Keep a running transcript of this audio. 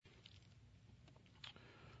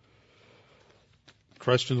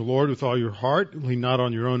Trust in the Lord with all your heart, lean not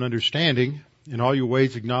on your own understanding. In all your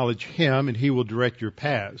ways acknowledge Him, and He will direct your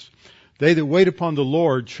paths. They that wait upon the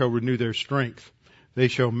Lord shall renew their strength. They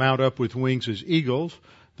shall mount up with wings as eagles.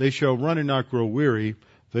 They shall run and not grow weary.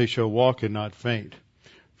 They shall walk and not faint.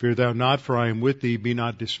 Fear thou not, for I am with thee. Be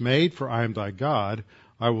not dismayed, for I am thy God.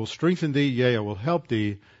 I will strengthen thee, yea, I will help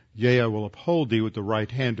thee. Yea, I will uphold thee with the right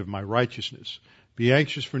hand of my righteousness. Be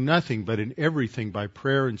anxious for nothing, but in everything by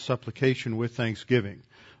prayer and supplication with thanksgiving.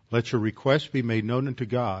 Let your requests be made known unto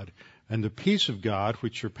God, and the peace of God,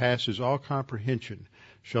 which surpasses all comprehension,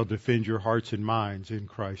 shall defend your hearts and minds in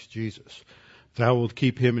Christ Jesus. Thou wilt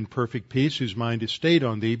keep him in perfect peace, whose mind is stayed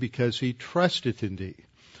on thee, because he trusteth in thee.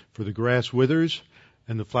 For the grass withers,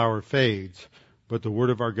 and the flower fades, but the word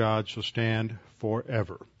of our God shall stand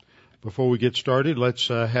forever. Before we get started, let's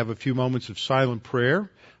have a few moments of silent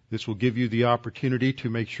prayer. This will give you the opportunity to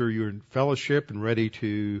make sure you're in fellowship and ready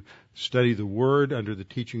to study the Word under the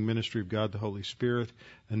teaching ministry of God the Holy Spirit,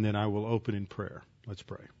 and then I will open in prayer. Let's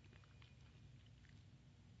pray.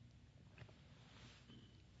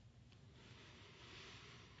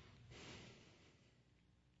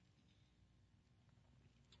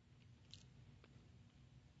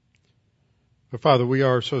 Father, we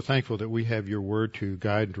are so thankful that we have your Word to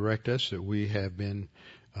guide and direct us, that we have been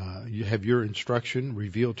you have your instruction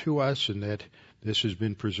revealed to us, and that this has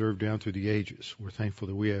been preserved down through the ages. We're thankful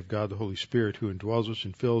that we have God the Holy Spirit who indwells us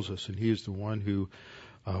and fills us, and He is the one who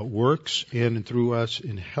works in and through us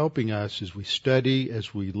in helping us as we study,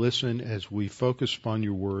 as we listen, as we focus upon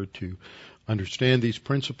your Word to understand these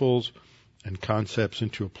principles and concepts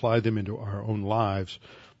and to apply them into our own lives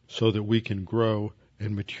so that we can grow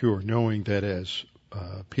and mature, knowing that as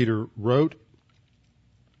Peter wrote,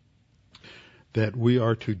 that we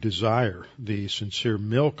are to desire the sincere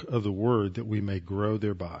milk of the Word that we may grow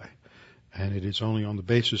thereby. And it is only on the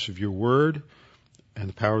basis of your Word and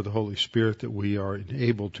the power of the Holy Spirit that we are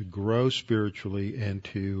enabled to grow spiritually and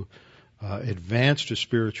to advance to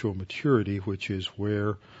spiritual maturity, which is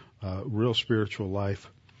where real spiritual life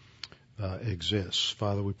exists.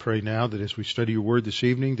 Father, we pray now that as we study your Word this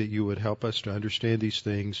evening, that you would help us to understand these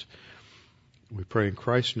things. We pray in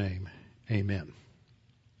Christ's name. Amen.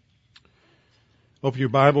 Open your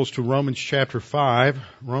Bibles to Romans chapter 5.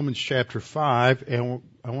 Romans chapter 5, and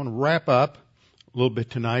I want to wrap up a little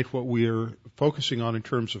bit tonight what we are focusing on in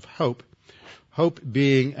terms of hope. Hope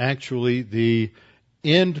being actually the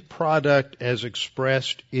end product as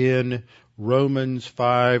expressed in Romans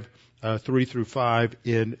 5, 3 through 5,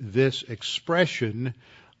 in this expression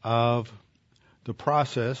of the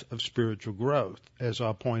process of spiritual growth. As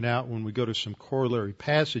I'll point out when we go to some corollary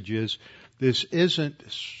passages, this isn't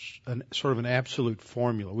sort of an absolute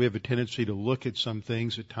formula. We have a tendency to look at some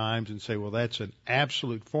things at times and say, well, that's an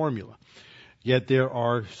absolute formula. Yet there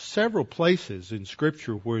are several places in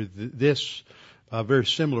Scripture where this very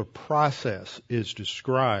similar process is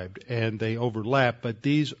described, and they overlap, but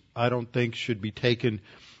these I don't think should be taken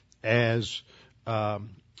as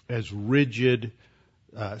rigid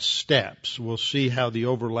steps. We'll see how the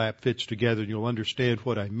overlap fits together, and you'll understand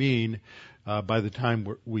what I mean by the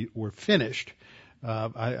time we're finished.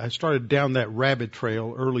 I started down that rabbit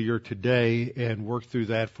trail earlier today and worked through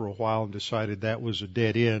that for a while and decided that was a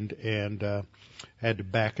dead end and had to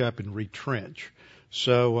back up and retrench.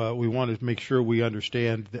 So we wanted to make sure we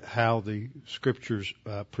understand how the Scriptures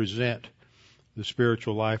present the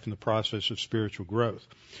spiritual life and the process of spiritual growth.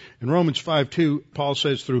 In Romans 5:2, Paul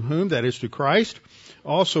says, through whom, that is to Christ,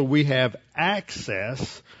 also we have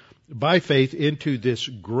access by faith into this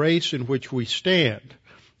grace in which we stand.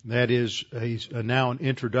 That is now an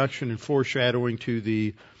introduction and foreshadowing to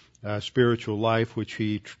the spiritual life, which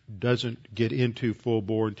he doesn't get into full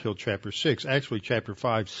bore until chapter 6. Actually, chapter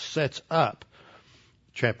 5 sets up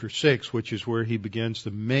chapter 6, which is where he begins the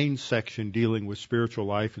main section dealing with spiritual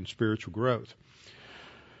life and spiritual growth.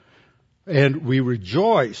 And we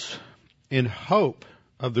rejoice in hope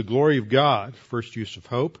of the glory of God, first use of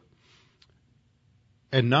hope.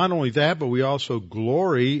 And not only that, but we also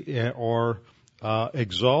glory or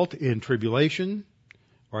exult in tribulation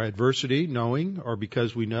or adversity, knowing or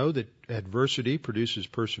because we know that adversity produces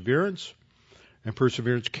perseverance, and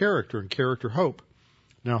perseverance character, and character hope.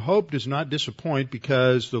 Now, hope does not disappoint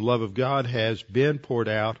because the love of God has been poured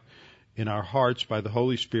out in our hearts by the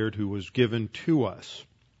Holy Spirit who was given to us.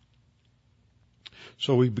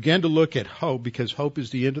 So we began to look at hope because hope is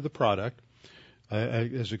the end of the product,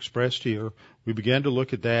 as expressed here. We began to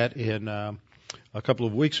look at that in a couple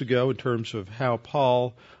of weeks ago in terms of how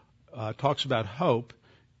Paul talks about hope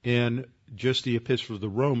in just the Epistle of the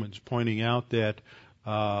Romans, pointing out that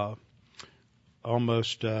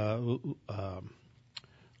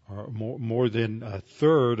or more than a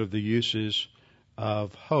third of the uses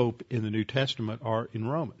of hope in the New Testament are in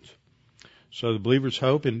Romans. So the believer's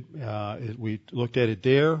hope, and we looked at it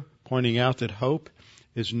there, pointing out that hope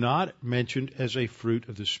is not mentioned as a fruit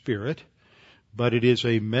of the Spirit, but it is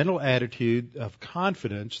a mental attitude of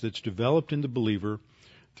confidence that's developed in the believer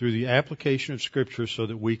through the application of Scripture so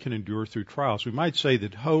that we can endure through trials. We might say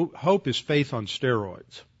that hope is faith on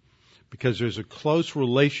steroids, because there's a close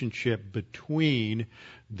relationship between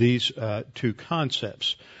these two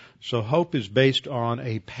concepts. So hope is based on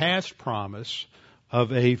a past promise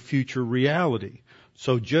of a future reality.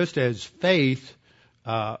 So just as faith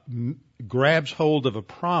grabs hold of a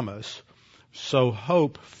promise, so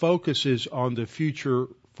hope focuses on the future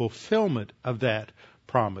fulfillment of that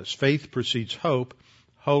promise. Faith precedes hope.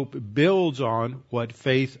 Hope builds on what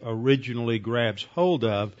faith originally grabs hold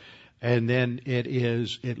of, and then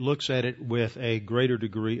it looks at it with a greater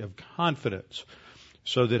degree of confidence.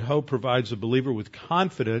 So that hope provides the believer with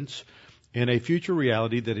confidence in a future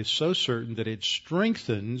reality that is so certain that it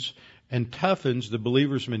strengthens and toughens the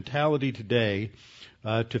believer's mentality today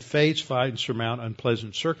to face, fight, and surmount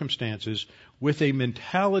unpleasant circumstances with a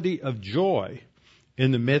mentality of joy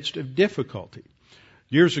in the midst of difficulty.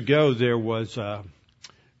 Years ago, there was a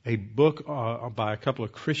book by a couple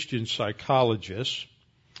of Christian psychologists.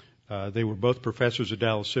 They were both professors at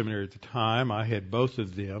Dallas Seminary at the time. I had both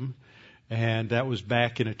of them. And that was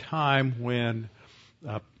back in a time when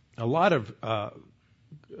a lot of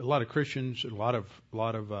Christians, a lot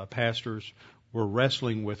of pastors were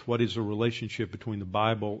wrestling with what is the relationship between the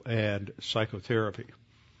Bible and psychotherapy.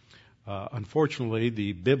 Unfortunately,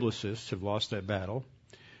 the biblicists have lost that battle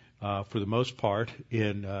for the most part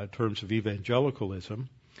in terms of evangelicalism.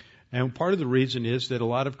 And part of the reason is that a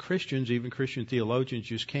lot of Christians, even Christian theologians,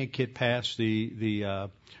 just can't get past the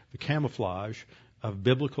camouflage of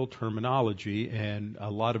biblical terminology and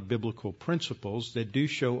a lot of biblical principles that do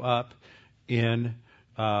show up in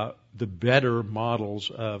the better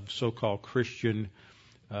models of so-called Christian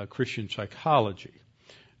psychology.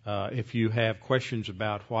 If you have questions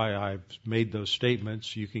about why I've made those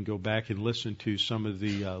statements, you can go back and listen to some of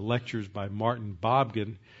the lectures by Martin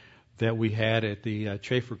Bobkin that we had at the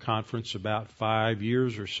Chafer Conference about 5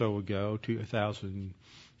 years or so ago,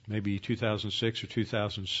 maybe 2006 or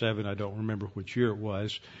 2007, I don't remember which year it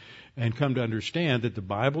was, and come to understand that the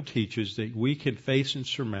Bible teaches that we can face and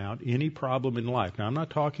surmount any problem in life. Now, I'm not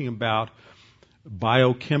talking about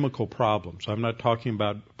biochemical problems. I'm not talking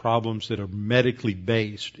about problems that are medically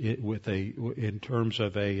based in terms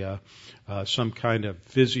of some kind of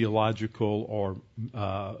physiological or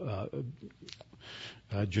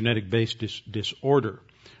genetic-based disorder.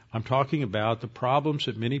 I'm talking about the problems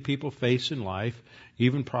that many people face in life,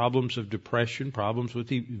 even problems of depression, problems with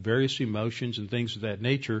the various emotions and things of that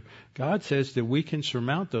nature. God says that we can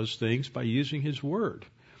surmount those things by using His Word.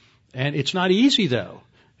 And it's not easy, though.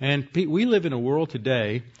 And we live in a world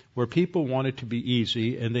today where people want it to be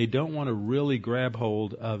easy, and they don't want to really grab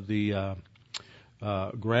hold of the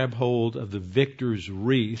victor's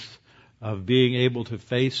wreath of being able to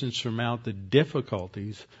face and surmount the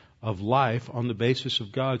difficulties of life on the basis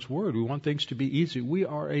of God's Word. We want things to be easy. We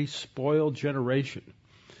are a spoiled generation.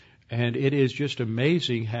 And it is just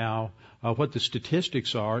amazing how what the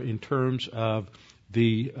statistics are in terms of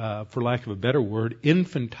the, for lack of a better word,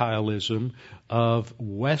 infantilism of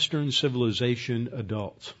Western civilization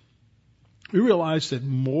adults. We realize that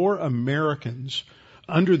more Americans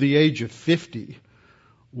under the age of 50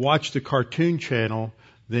 watch the Cartoon Channel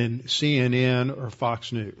than CNN or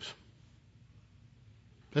Fox News.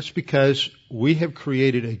 That's because we have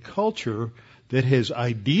created a culture that has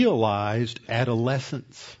idealized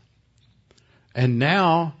adolescence. And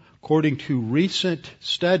now, according to recent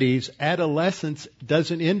studies, adolescence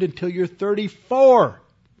doesn't end until you're 34.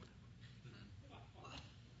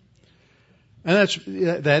 And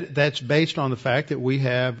that's based on the fact that we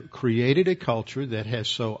have created a culture that has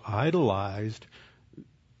so idolized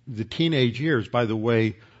the teenage years. By the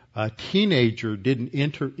way, a teenager didn't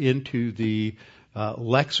enter into the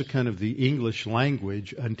lexicon of the English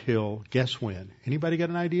language until, guess when? Anybody got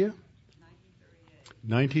an idea?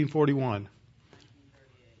 1941.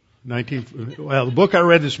 Well, the book I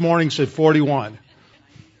read this morning said 41.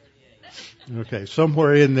 Okay,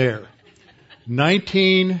 somewhere in there.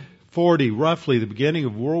 1940, roughly, the beginning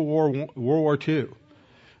of World War II.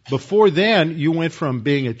 Before then, you went from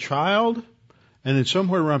being a child, and then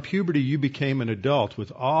somewhere around puberty, you became an adult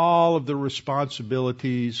with all of the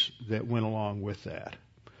responsibilities that went along with that.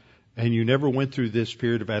 And you never went through this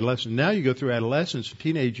period of adolescence. Now you go through adolescence and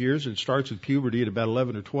teenage years, and starts with puberty at about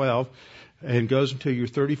 11 or 12, and goes until you're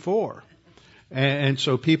 34. And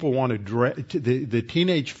so people want to the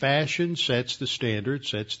teenage fashion sets the standard,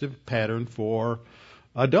 sets the pattern for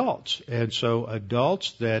adults. And so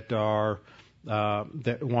adults that are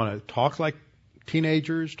that want to talk like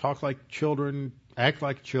teenagers, talk like children, act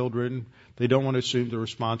like children, they don't want to assume the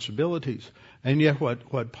responsibilities. And yet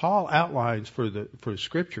what Paul outlines for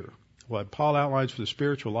Scripture, what Paul outlines for the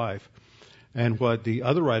spiritual life, and what the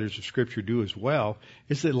other writers of Scripture do as well,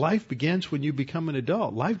 is that life begins when you become an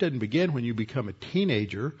adult. Life doesn't begin when you become a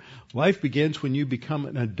teenager. Life begins when you become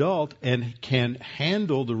an adult and can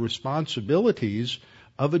handle the responsibilities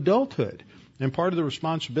of adulthood. And part of the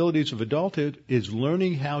responsibilities of adulthood is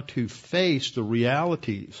learning how to face the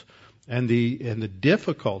realities and the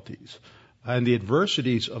difficulties and the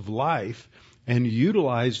adversities of life and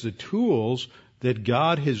utilize the tools that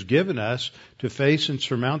God has given us to face and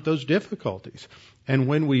surmount those difficulties. And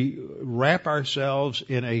when we wrap ourselves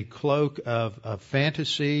in a cloak of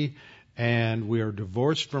fantasy and we are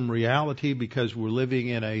divorced from reality because we're living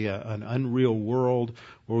in an unreal world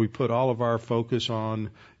where we put all of our focus on,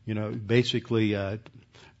 basically a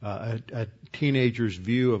teenager's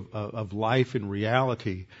view of life and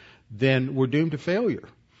reality, then we're doomed to failure.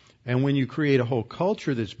 And when you create a whole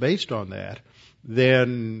culture that's based on that,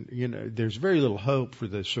 then, there's very little hope for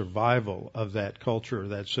the survival of that culture or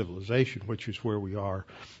that civilization, which is where we are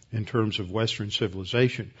in terms of Western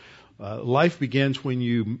civilization. Life begins when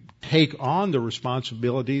you take on the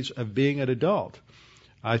responsibilities of being an adult.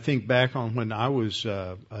 I think back on when I was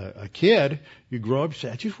a kid, you grow up and say,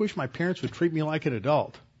 I just wish my parents would treat me like an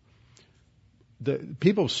adult.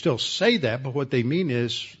 People still say that, but what they mean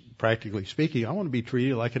is, practically speaking, I want to be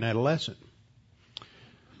treated like an adolescent.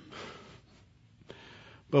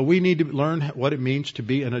 But we need to learn what it means to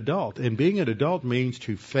be an adult, and being an adult means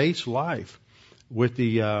to face life with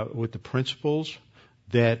the principles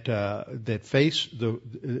that face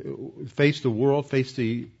the world, face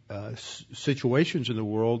the situations in the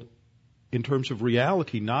world in terms of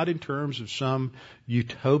reality, not in terms of some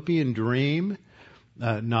utopian dream,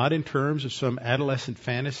 not in terms of some adolescent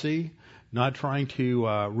fantasy, not trying to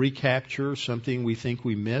recapture something we think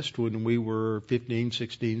we missed when we were 15,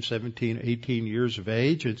 16, 17, 18 years of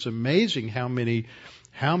age. It's amazing how many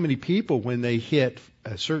people, when they hit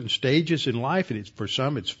certain stages in life, and for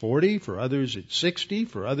some it's 40, for others it's 60,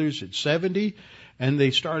 for others it's 70, and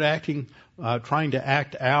they start trying to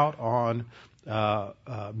act out on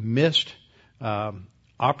missed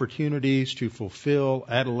opportunities to fulfill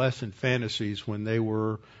adolescent fantasies when they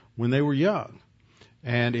were young.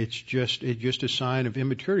 And it's just a sign of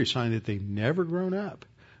immaturity, a sign that they've never grown up.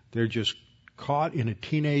 They're just caught in a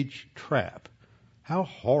teenage trap. How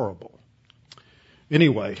horrible.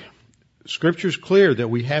 Anyway, Scripture's clear that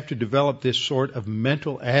we have to develop this sort of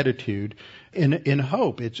mental attitude in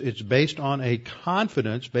hope. It's based on a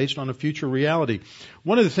confidence, based on a future reality.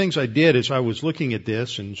 One of the things I did as I was looking at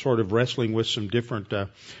this and sort of wrestling with some different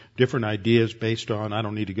ideas based on, I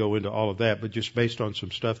don't need to go into all of that, but just based on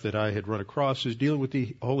some stuff that I had run across, is dealing with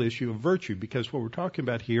the whole issue of virtue, because what we're talking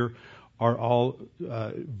about here are all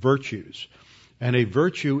virtues. And a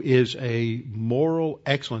virtue is a moral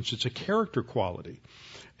excellence. It's a character quality.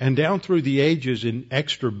 And down through the ages in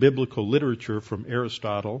extra-biblical literature from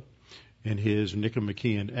Aristotle and his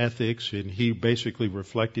Nicomachean Ethics, and he basically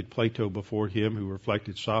reflected Plato before him, who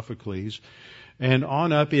reflected Sophocles, and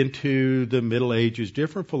on up into the Middle Ages,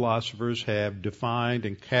 different philosophers have defined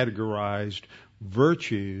and categorized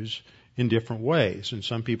virtues in different ways. And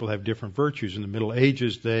some people have different virtues. In the Middle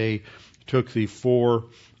Ages, they took the four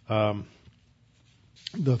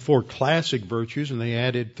classic virtues and they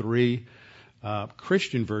added three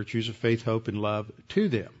Christian virtues of faith, hope, and love to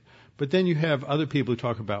them. But then you have other people who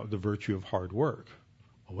talk about the virtue of hard work.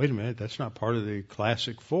 Well, wait a minute, that's not part of the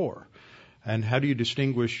classic four. And how do you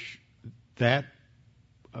distinguish that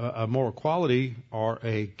a moral quality or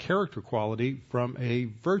a character quality from a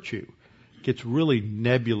virtue? It gets really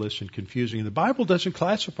nebulous and confusing. And the Bible doesn't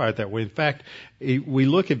classify it that way. In fact, we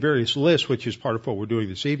look at various lists, which is part of what we're doing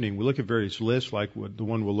this evening. We look at various lists, like the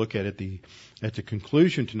one we'll look at the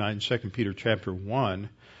conclusion tonight in 2 Peter chapter 1.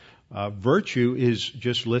 Virtue is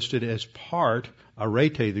just listed as part,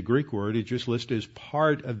 arete, the Greek word, is just listed as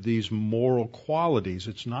part of these moral qualities.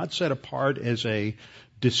 It's not set apart as a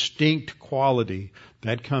distinct quality.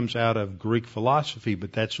 That comes out of Greek philosophy,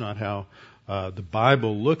 but that's not how the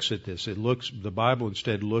Bible looks at this. The Bible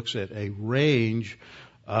instead looks at a range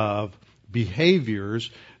of behaviors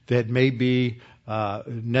that may be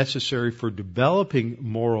necessary for developing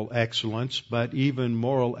moral excellence, but even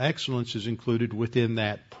moral excellence is included within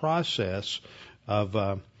that process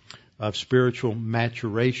of spiritual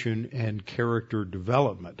maturation and character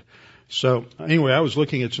development. So anyway, I was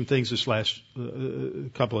looking at some things this last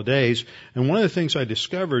couple of days, and one of the things I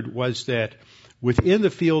discovered was that within the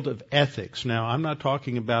field of ethics, now I'm not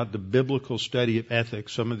talking about the biblical study of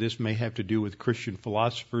ethics. Some of this may have to do with Christian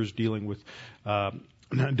philosophers dealing with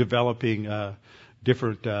developing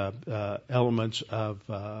different elements of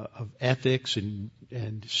ethics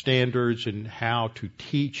and standards and how to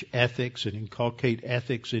teach ethics and inculcate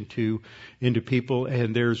ethics into people.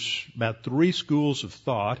 And there's about 3 schools of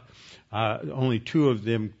thought. Only 2 of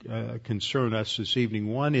them concern us this evening.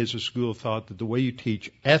 One is a school of thought that the way you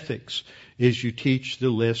teach ethics is you teach the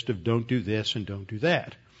list of don't do this and don't do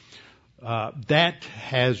that. That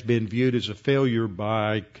has been viewed as a failure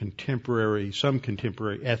by some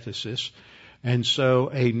contemporary ethicists. And so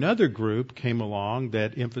another group came along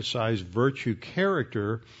that emphasized virtue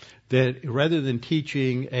character, that rather than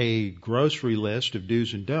teaching a grocery list of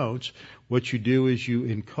do's and don'ts, what you do is you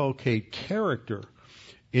inculcate character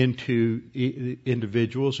into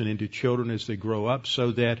individuals and into children as they grow up,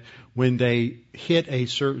 so that when they hit a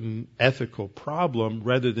certain ethical problem,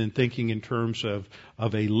 rather than thinking in terms of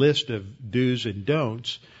a list of do's and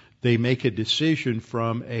don'ts, they make a decision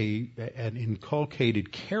from an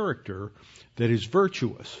inculcated character that is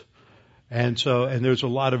virtuous. And there's a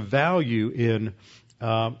lot of value in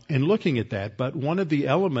looking at that. But one of the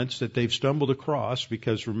elements that they've stumbled across,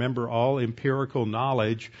 because remember, all empirical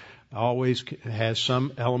knowledge always has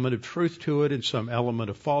some element of truth to it and some element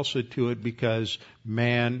of falsehood to it, because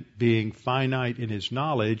man, being finite in his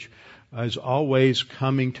knowledge, is always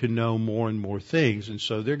coming to know more and more things. And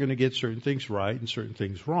so they're going to get certain things right and certain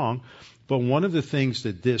things wrong. But one of the things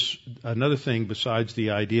another thing besides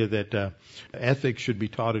the idea that ethics should be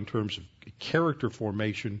taught in terms of character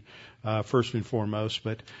formation, first and foremost,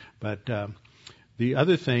 but the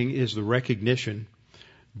other thing is the recognition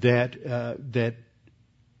that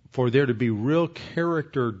for there to be real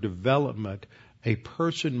character development, a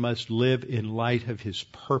person must live in light of his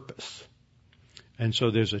purpose. And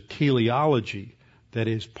so there's a teleology that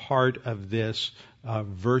is part of this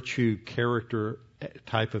virtue character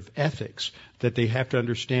type of ethics, that they have to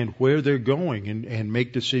understand where they're going and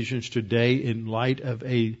make decisions today in light of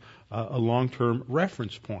a long-term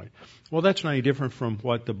reference point. Well, that's not any different from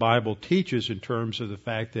what the Bible teaches in terms of the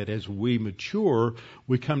fact that as we mature,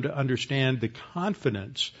 we come to understand the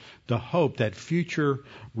confidence, the hope, that future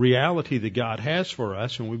reality that God has for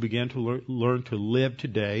us, and we begin to learn to live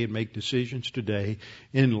today and make decisions today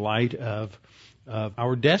in light of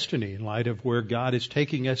our destiny, in light of where God is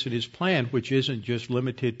taking us in His plan, which isn't just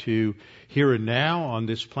limited to here and now on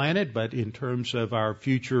this planet, but in terms of our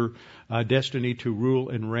future destiny to rule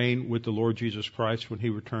and reign with the Lord Jesus Christ when He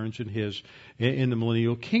returns in the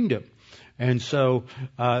millennial kingdom. And so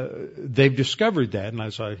they've discovered that, and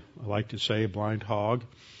as I like to say, a blind hog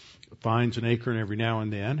finds an acorn every now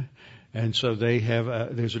and then. And so they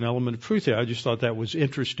have there's an element of truth there. I just thought that was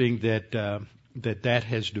interesting that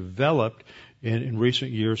has developed in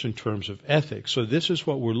recent years in terms of ethics. So this is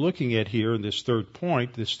what we're looking at here in this third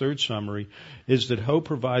point, this third summary, is that hope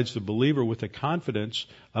provides the believer with the confidence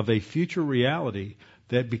of a future reality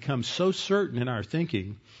that becomes so certain in our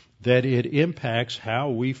thinking that it impacts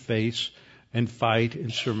how we face and fight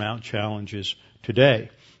and surmount challenges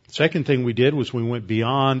today. Second thing we did was we went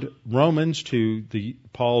beyond Romans to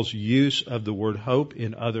Paul's use of the word hope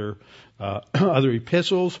in other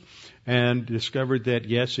epistles, and discovered that,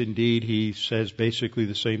 yes, indeed, he says basically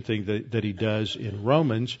the same thing that he does in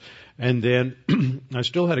Romans. And then I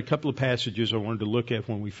still had a couple of passages I wanted to look at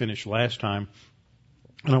when we finished last time,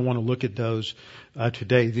 and I want to look at those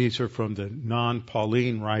today. These are from the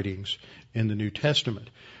non-Pauline writings in the New Testament.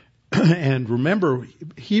 And remember,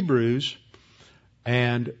 Hebrews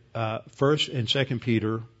and 1st and 2nd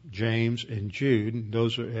Peter, James, and Jude,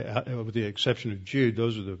 those are, with the exception of Jude,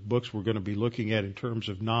 those are the books we're going to be looking at in terms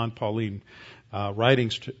of non-Pauline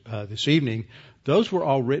writings this evening. Those were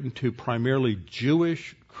all written to primarily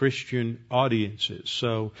Jewish Christian audiences.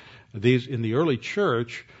 So these, in the early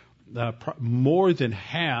church, more than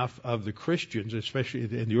half of the Christians, especially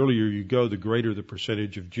in the earlier you go, the greater the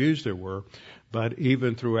percentage of Jews there were, but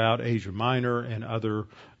even throughout Asia Minor and other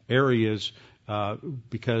areas,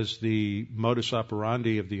 because the modus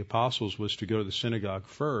operandi of the apostles was to go to the synagogue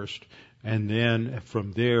first, and then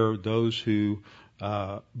from there, those who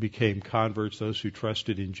became converts, those who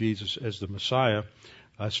trusted in Jesus as the Messiah,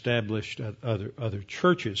 established other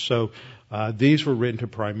churches. So these were written to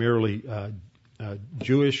primarily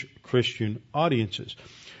Jewish Christian audiences.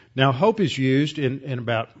 Now, hope is used in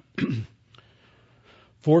about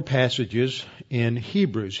 4 passages in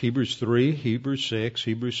Hebrews. Hebrews 3, Hebrews 6,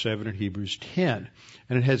 Hebrews 7, and Hebrews 10.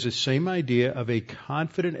 And it has the same idea of a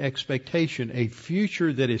confident expectation, a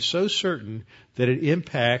future that is so certain that it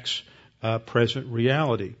impacts present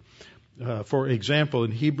reality. For example,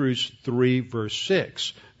 in Hebrews 3, verse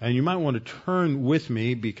 6, and you might want to turn with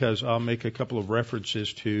me because I'll make a couple of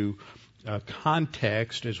references to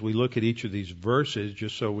context as we look at each of these verses,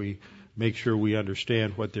 just so we make sure we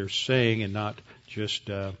understand what they're saying and not just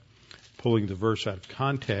pulling the verse out of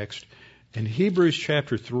context. In Hebrews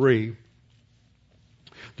chapter 3,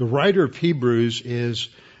 the writer of Hebrews is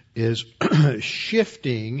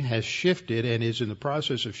shifting, has shifted, and is in the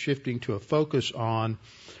process of shifting to a focus on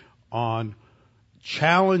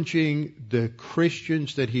challenging the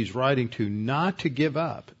Christians that he's writing to not to give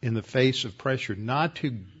up in the face of pressure, not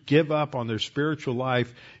to give up on their spiritual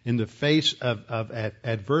life in the face of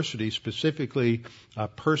adversity, specifically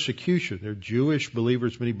persecution. They're Jewish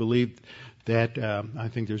believers. Many believe that, I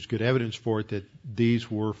think there's good evidence for it, that these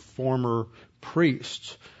were former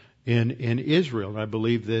priests in Israel. And I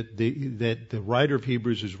believe that the writer of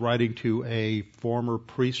Hebrews is writing to a former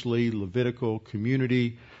priestly Levitical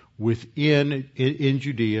community within in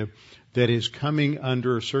Judea that is coming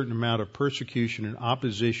under a certain amount of persecution and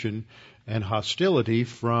opposition and hostility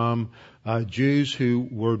from Jews who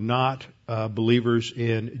were not believers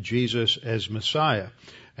in Jesus as Messiah.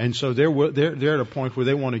 And so they're at a point where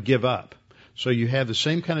they want to give up. So you have the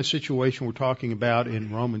same kind of situation we're talking about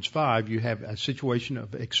in Romans 5. You have a situation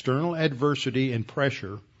of external adversity and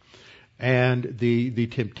pressure, and the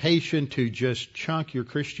temptation to just chunk your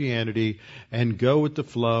Christianity and go with the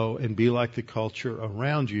flow and be like the culture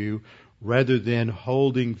around you rather than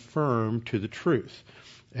holding firm to the truth.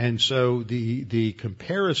 And so the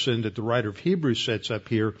comparison that the writer of Hebrews sets up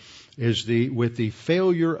here is with the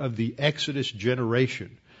failure of the Exodus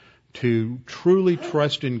generation to truly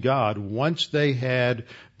trust in God once they had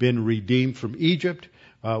been redeemed from Egypt.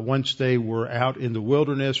 Once they were out in the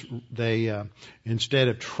wilderness, they instead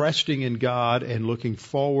of trusting in God and looking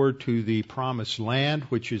forward to the promised land,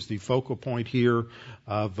 which is the focal point here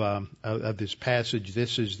of this passage.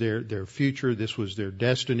 This is their future. This was their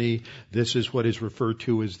destiny. This is what is referred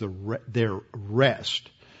to as their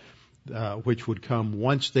rest, which would come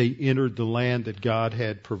once they entered the land that God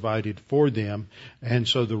had provided for them. And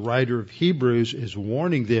so the writer of Hebrews is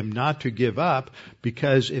warning them not to give up,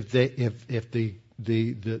 because if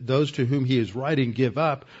those to whom he is writing give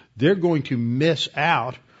up, they're going to miss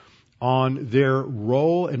out on their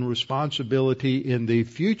role and responsibility in the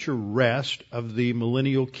future rest of the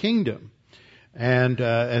millennial kingdom. And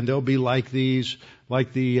they'll be like the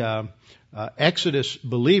Exodus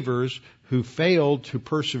believers who failed to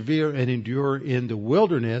persevere and endure in the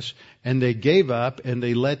wilderness, and they gave up and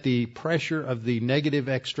they let the pressure of the negative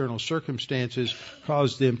external circumstances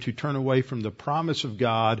cause them to turn away from the promise of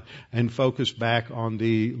God and focus back on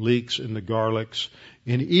the leeks and the garlics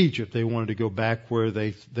in Egypt. They wanted to go back where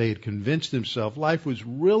they had convinced themselves life was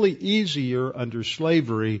really easier under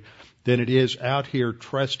slavery than it is out here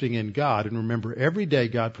trusting in God. And remember, every day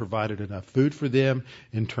God provided enough food for them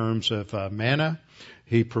in terms of manna.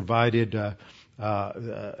 He provided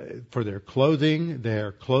for their clothing.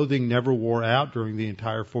 Their clothing never wore out during the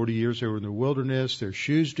entire 40 years they were in the wilderness. Their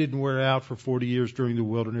shoes didn't wear out for 40 years during the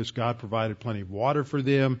wilderness. God provided plenty of water for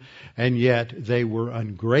them, and yet they were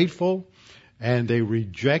ungrateful, and they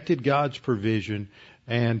rejected God's provision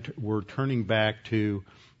and were turning back to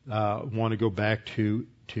want to go back to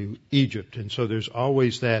Egypt. And so there's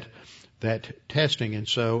always that testing. And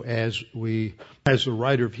so as the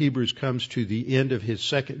writer of Hebrews comes to the end of his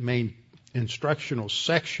second main instructional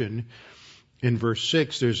section in verse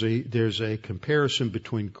 6, there's a comparison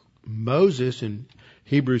between Moses in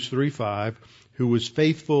Hebrews 3:5, who was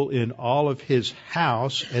faithful in all of his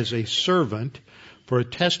house as a servant for a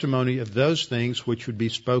testimony of those things which would be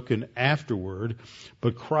spoken afterward,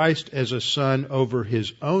 but Christ as a son over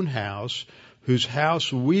his own house, whose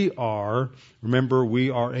house we are. Remember,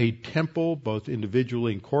 we are a temple, both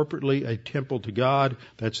individually and corporately, a temple to God.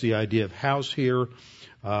 That's the idea of house here.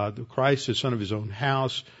 Christ, the son of his own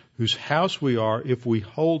house, whose house we are, if we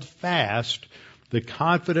hold fast the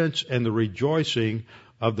confidence and the rejoicing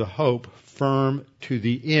of the hope firm to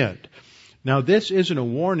the end. Now, this isn't a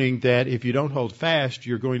warning that if you don't hold fast,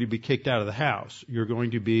 you're going to be kicked out of the house. You're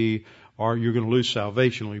going to lose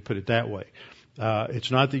salvation, let me put it that way. It's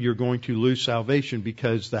not that you're going to lose salvation,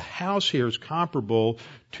 because the house here is comparable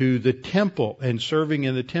to the temple and serving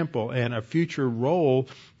in the temple, and a future role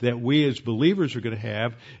that we as believers are going to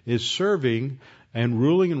have is serving and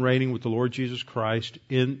ruling and reigning with the Lord Jesus Christ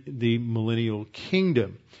in the millennial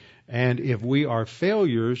kingdom. And if we are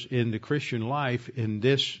failures in the Christian life, in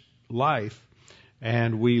this life,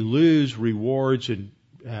 and we lose rewards, and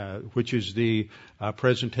which is the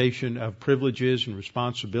presentation of privileges and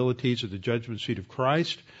responsibilities of the judgment seat of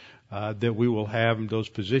Christ, that we will have, and those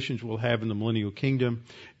positions we'll have in the millennial kingdom.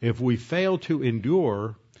 If we fail to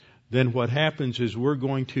endure, then what happens is we're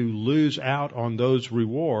going to lose out on those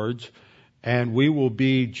rewards, and we will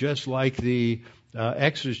be just like the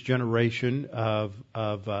Exodus generation of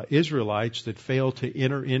Israelites that failed to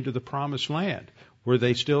enter into the promised land. Were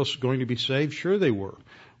they still going to be saved? Sure they were.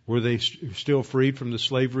 Were they still freed from the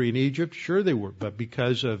slavery in Egypt? Sure they were. But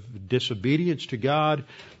because of disobedience to God,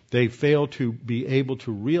 they failed to be able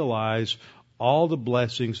to realize all the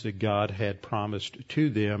blessings that God had promised to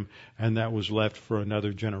them, and that was left for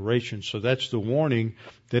another generation. So that's the warning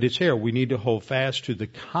that is here. We need to hold fast to the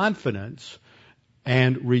confidence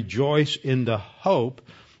and rejoice in the hope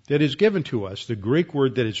that is given to us. The Greek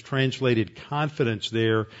word that is translated confidence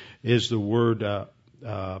there is the word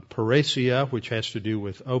parousia, which has to do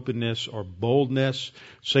with openness or boldness.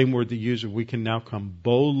 Same word that uses we can now come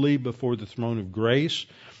boldly before the throne of grace.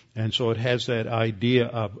 And so it has that idea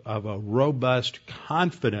of a robust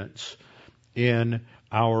confidence in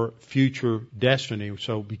our future destiny.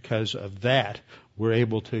 So because of that, we're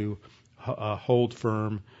able to hold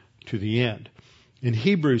firm to the end. In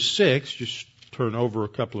Hebrews 6, just turn over a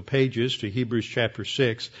couple of pages to Hebrews chapter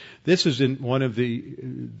 6. This is in one of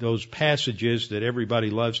those passages that everybody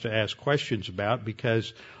loves to ask questions about,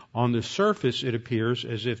 because on the surface it appears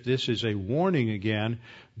as if this is a warning again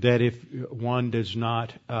that if one does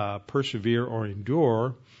not persevere or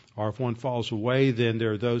endure, or if one falls away, then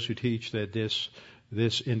there are those who teach that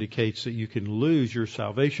this indicates that you can lose your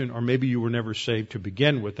salvation, or maybe you were never saved to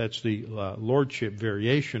begin with. That's the lordship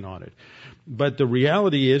variation on it. But the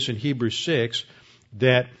reality is in Hebrews 6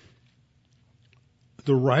 that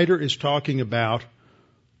the writer is talking about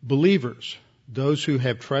believers, those who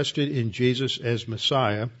have trusted in Jesus as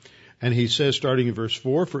Messiah. And he says, starting in verse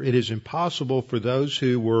 4, "For it is impossible for those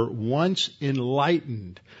who were once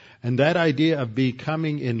enlightened." And that idea of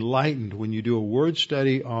becoming enlightened, when you do a word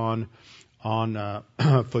study on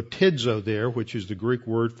photizo there, which is the Greek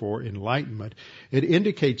word for enlightenment, it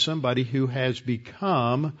indicates somebody who has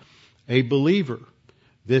become a believer.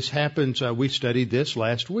 This happens, we studied this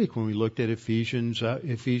last week when we looked at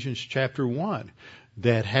Ephesians chapter 1,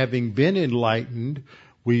 that having been enlightened,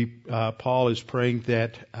 Paul is praying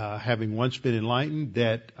that having once been enlightened,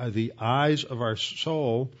 that the eyes of our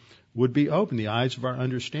soul would be open, the eyes of our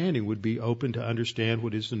understanding would be open to understand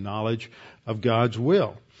what is the knowledge of God's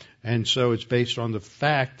will. And so it's based on the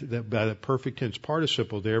fact that by the perfect tense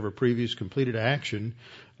participle there of a previous completed action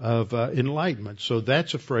of enlightenment. So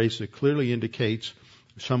that's a phrase that clearly indicates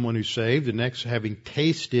someone who's saved. The next, having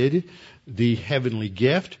tasted the heavenly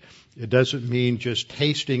gift. It doesn't mean just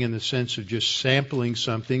tasting in the sense of just sampling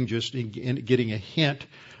something, just getting a hint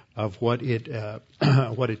of what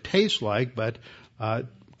it tastes like, but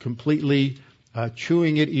completely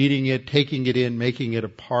chewing it, eating it, taking it in, making it a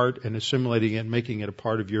part, and assimilating it, making it a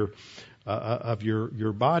part of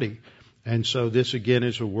your body. And so this again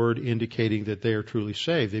is a word indicating that they are truly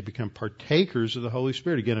saved. They become partakers of the Holy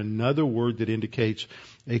Spirit. Again, another word that indicates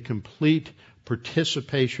a complete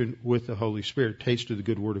participation with the Holy Spirit. Taste of the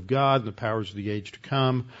good word of God and the powers of the age to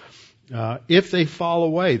come. If they fall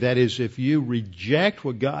away, that is, if you reject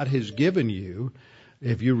what God has given you,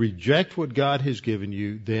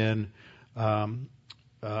 then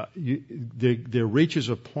there reaches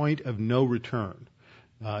a point of no return.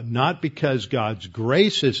 Not because God's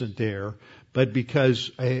grace isn't there, but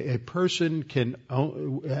because a person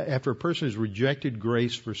after a person has rejected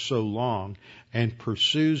grace for so long and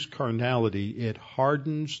pursues carnality, it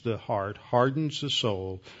hardens the heart, hardens the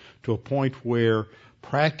soul to a point where,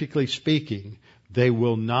 practically speaking, they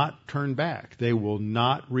will not turn back. They will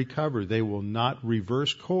not recover. They will not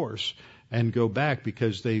reverse course and go back,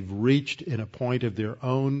 because they've reached in a point of their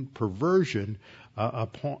own perversion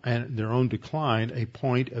and their own decline, a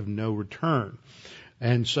point of no return.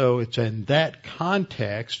 And so it's in that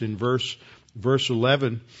context, in verse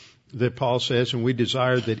 11, that Paul says, "And we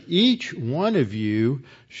desire that each one of you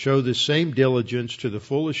show the same diligence to the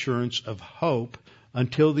full assurance of hope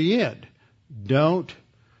until the end." Don't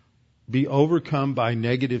be overcome by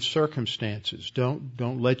negative circumstances.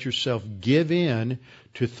 Don't let yourself give in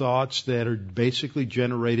to thoughts that are basically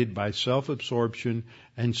generated by self-absorption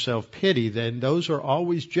and self-pity. Then those are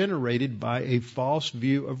always generated by a false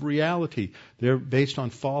view of reality. They're based on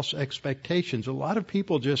false expectations. A lot of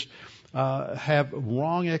people just have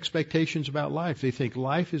wrong expectations about life. They think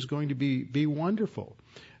life is going to be wonderful.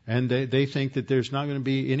 and they think that there's not going to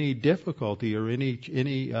be any difficulty or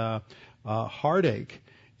any heartache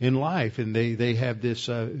in life, and they have this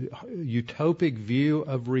utopic view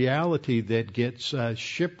of reality that gets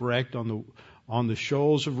shipwrecked on the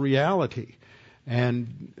shoals of reality.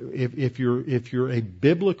 And if you're a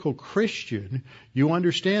biblical Christian, you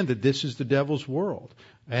understand that this is the devil's world,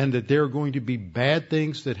 and that there are going to be bad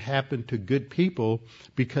things that happen to good people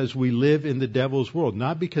because we live in the devil's world.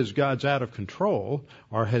 Not because God's out of control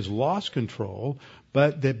or has lost control,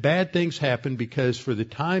 but that bad things happen because for the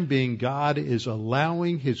time being, God is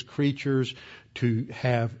allowing His creatures to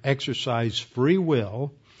have exercise free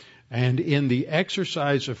will. And in the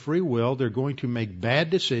exercise of free will, they're going to make bad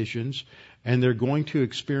decisions, and they're going to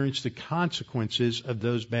experience the consequences of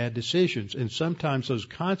those bad decisions. And sometimes those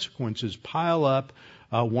consequences pile up,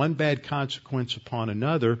 one bad consequence upon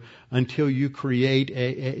another, until you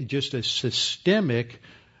create just a systemic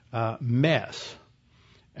mess.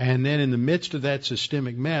 And then in the midst of that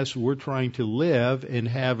systemic mess, we're trying to live and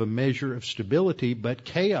have a measure of stability, but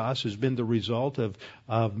chaos has been the result of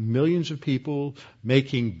millions of people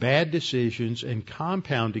making bad decisions and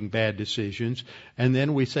compounding bad decisions. And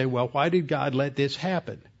then we say, well, why did God let this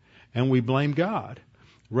happen? And we blame God,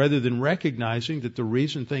 rather than recognizing that the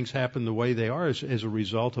reason things happen the way they are is as a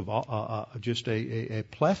result of just a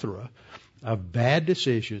plethora of bad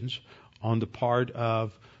decisions on the part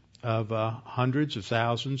of hundreds of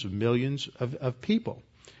thousands of millions of people.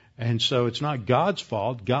 And so it's not God's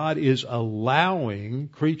fault. God is allowing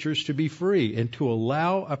creatures to be free. And to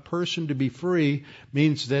allow a person to be free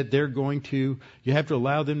means that you have to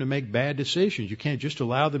allow them to make bad decisions. You can't just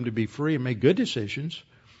allow them to be free and make good decisions.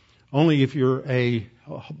 Only if you're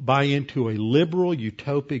buy into a liberal,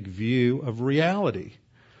 utopic view of reality.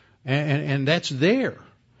 And that's there.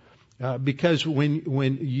 Because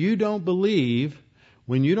when you don't believe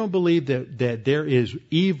that there is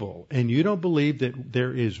evil, and you don't believe that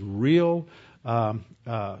there is real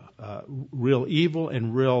evil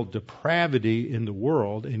and real depravity in the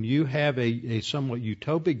world, and you have a somewhat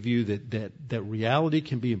utopic view that reality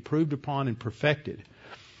can be improved upon and perfected,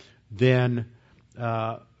 then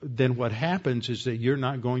what happens is that you're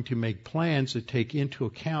not going to make plans that take into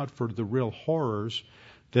account for the real horrors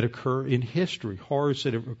that occur in history, horrors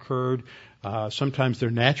that have occurred. Sometimes they're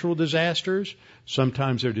natural disasters.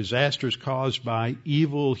 Sometimes they're disasters caused by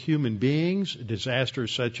evil human beings,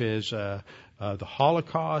 disasters such as the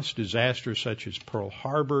Holocaust, disasters such as Pearl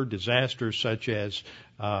Harbor, disasters such as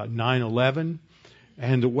 9/11.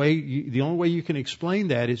 And the only way you can explain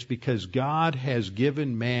that is because God has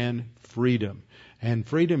given man freedom. And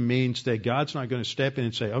freedom means that God's not going to step in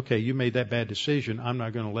and say, okay, you made that bad decision. I'm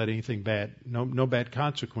not going to let anything bad, no bad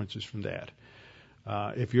consequences from that.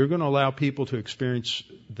 If you're going to allow people to experience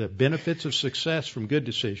the benefits of success from good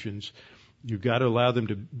decisions, you've got to allow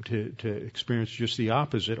them to experience just the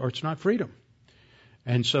opposite, or it's not freedom.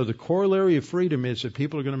 And so the corollary of freedom is that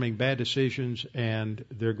people are going to make bad decisions, and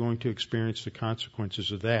they're going to experience the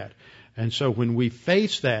consequences of that. And so when we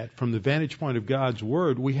face that from the vantage point of God's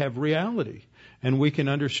Word, we have reality. And we can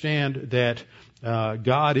understand that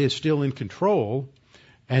God is still in control,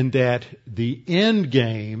 and that the end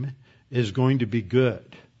game is going to be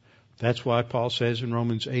good. That's why Paul says in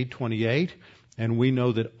Romans 8:28, and we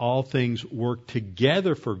know that all things work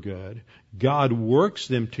together for good. God works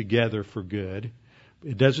them together for good.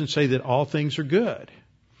 It doesn't say that all things are good,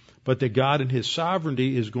 but that God in His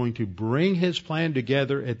sovereignty is going to bring His plan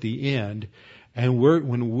together at the end. And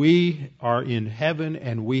when we are in heaven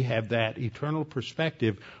and we have that eternal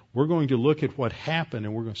perspective, we're going to look at what happened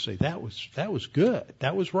and we're going to say, that was good.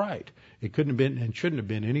 That was right. It couldn't have been and shouldn't have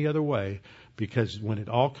been any other way, because when it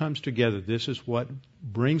all comes together, this is what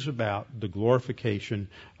brings about the glorification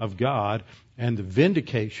of God and the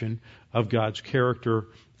vindication of God's character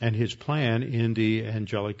and His plan in the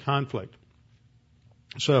angelic conflict.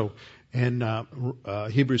 So, in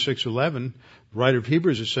Hebrews 6:11, the writer of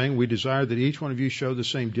Hebrews is saying, we desire that each one of you show the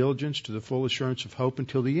same diligence to the full assurance of hope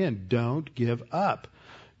until the end. Don't give up.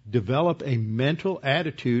 Develop a mental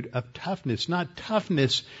attitude of toughness, not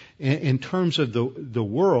toughness in terms of the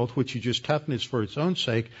world, which is just toughness for its own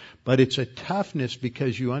sake, but it's a toughness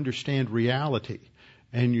because you understand reality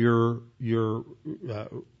and you're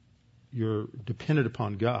dependent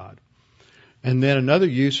upon God. And then another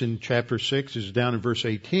use in chapter 6 is down in verse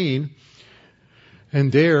 18. And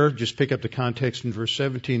there, just pick up the context in verse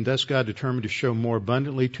 17, thus God determined to show more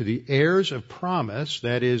abundantly to the heirs of promise,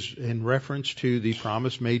 that is in reference to the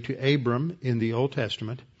promise made to Abram in the Old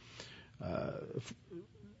Testament,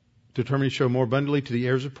 determined to show more abundantly to the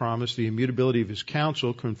heirs of promise the immutability of his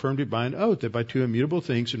counsel, confirmed it by an oath, that by two immutable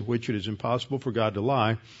things in which it is impossible for God to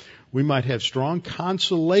lie, we might have strong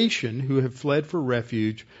consolation who have fled for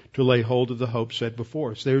refuge to lay hold of the hope set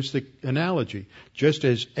before us. There's the analogy. Just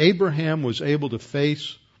as Abraham was able to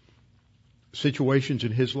face situations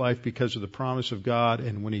in his life because of the promise of God,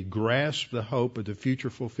 and when he grasped the hope of the future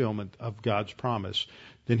fulfillment of God's promise,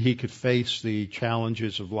 then he could face the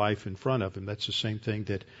challenges of life in front of him. That's the same thing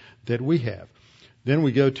that we have. Then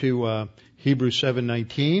we go to Hebrews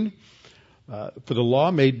 7:19. For the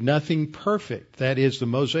law made nothing perfect. That is, the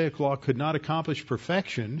Mosaic law could not accomplish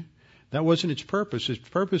perfection. That wasn't its purpose. Its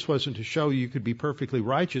purpose wasn't to show you could be perfectly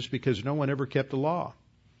righteous, because no one ever kept the law.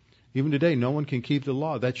 Even today, no one can keep the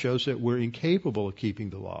law. That shows that we're incapable of keeping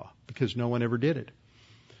the law, because no one ever did it.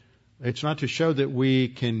 It's not to show that we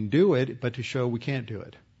can do it, but to show we can't do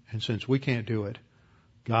it. And since we can't do it,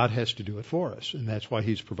 God has to do it for us, and that's why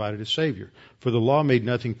He's provided a Savior. For the law made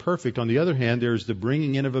nothing perfect. On the other hand, there's the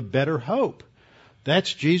bringing in of a better hope.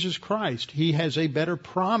 That's Jesus Christ. He has a better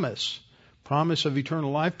promise of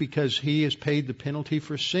eternal life, because He has paid the penalty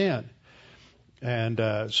for sin. And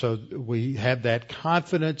so we have that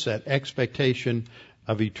confidence, that expectation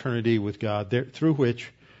of eternity with God, through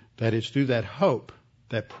which, that is, through that hope,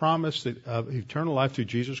 that promise of eternal life through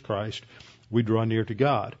Jesus Christ, we draw near to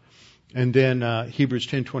God. And then Hebrews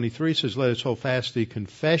 10:23 says, let us hold fast the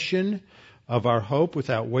confession of our hope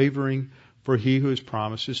without wavering, for He who has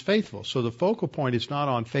promised is faithful. So the focal point is not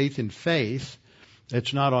on faith in faith.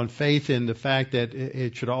 It's not on faith in the fact that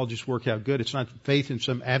it should all just work out good. It's not faith in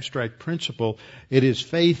some abstract principle. It is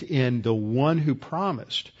faith in the one who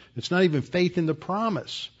promised. It's not even faith in the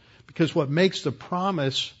promise, because what makes the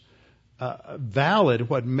promise valid,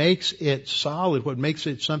 what makes it solid, what makes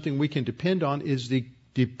it something we can depend on, is the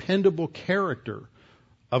dependable character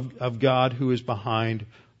of God who is behind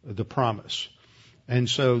the promise. And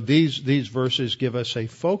so these verses give us a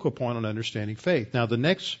focal point on understanding faith. Now the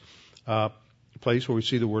next place where we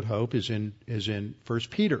see the word hope is in 1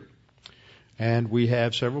 Peter. And we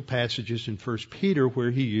have several passages in 1 Peter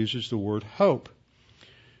where he uses the word hope.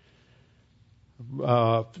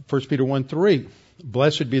 1 Peter 1:3.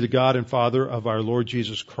 Blessed be the God and Father of our Lord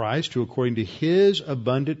Jesus Christ, who according to His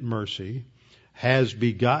abundant mercy has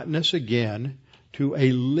begotten us again to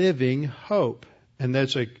a living hope. And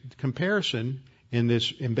that's a comparison, in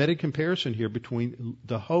this embedded comparison here, between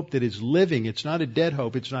the hope that is living. It's not a dead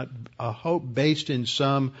hope. It's not a hope based in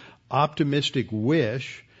some optimistic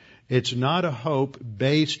wish. It's not a hope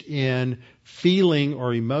based in feeling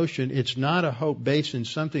or emotion. It's not a hope based in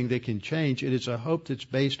something that can change. It is a hope that's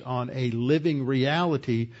based on a living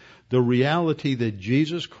reality, the reality that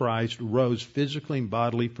Jesus Christ rose physically and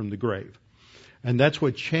bodily from the grave. And that's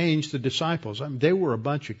what changed the disciples. I mean, they were a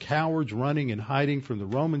bunch of cowards running and hiding from the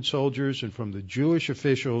Roman soldiers and from the Jewish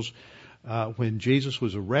officials when Jesus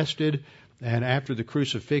was arrested. And after the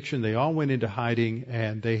crucifixion, they all went into hiding,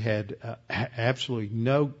 and they had absolutely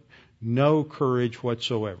no courage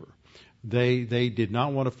whatsoever. They did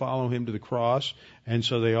not want to follow Him to the cross, and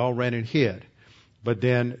so they all ran and hid. But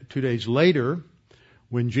then 2 days later,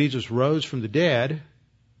 when Jesus rose from the dead,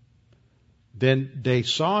 then they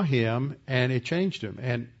saw Him, and it changed them.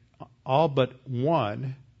 And all but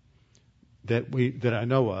one that I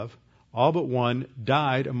know of, all but one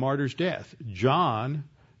died a martyr's death. John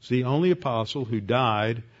is the only apostle who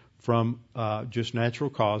died from just natural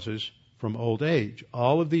causes, from old age.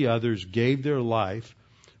 All of the others gave their life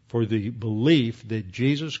for the belief that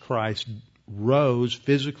Jesus Christ rose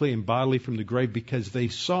physically and bodily from the grave, because they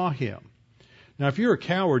saw Him. Now, if you're a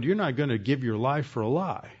coward, you're not going to give your life for a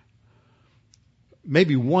lie.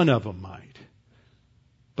 Maybe one of them might.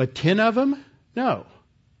 But 10 of them? No.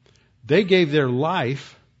 They gave their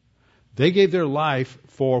life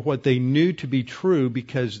for what they knew to be true,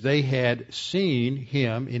 because they had seen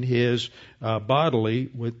Him in His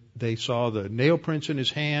bodily. They saw the nail prints in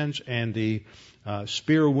His hands and the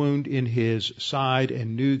spear wound in His side,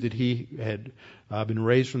 and knew that He had been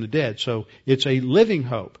raised from the dead. So it's a living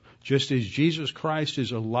hope, just as Jesus Christ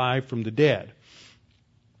is alive from the dead.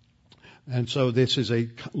 And so this is a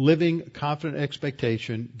living, confident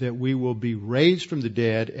expectation that we will be raised from the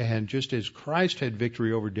dead, and just as Christ had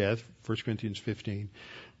victory over death, 1 Corinthians 15,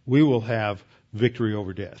 we will have victory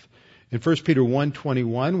over death. In 1 Peter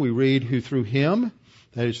 1:21, we read, who through Him,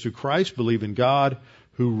 that is through Christ, believe in God,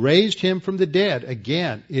 who raised Him from the dead.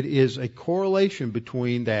 Again, it is a correlation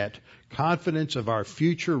between that confidence of our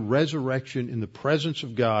future resurrection in the presence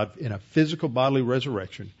of God, in a physical bodily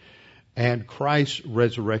resurrection, and Christ's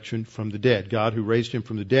resurrection from the dead. God who raised Him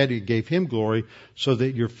from the dead, He gave Him glory, so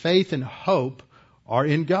that your faith and hope are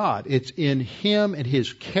in God. It's in Him and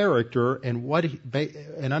His character and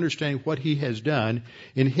and understanding what He has done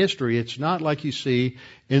in history. It's not like you see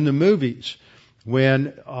in the movies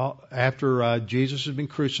when after Jesus has been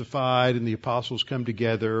crucified and the apostles come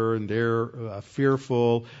together and they're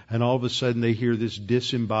fearful, and all of a sudden they hear this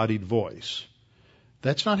disembodied voice.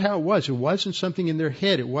 That's not how it was. It wasn't something in their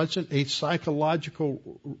head. It wasn't a psychological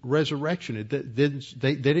resurrection.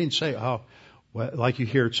 They didn't say, oh, well, like you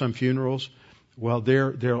hear at some funerals, well,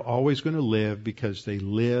 they're always going to live because they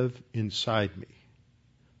live inside me.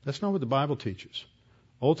 That's not what the Bible teaches.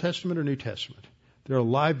 Old Testament or New Testament. They're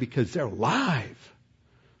alive because they're alive.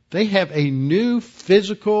 They have a new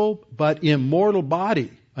physical but immortal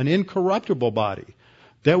body, an incorruptible body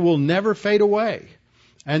that will never fade away.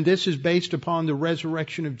 And this is based upon the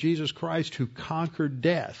resurrection of Jesus Christ who conquered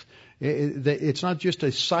death. It's not just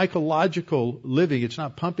a psychological living. It's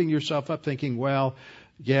not pumping yourself up thinking, well,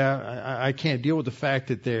 yeah, I can't deal with the fact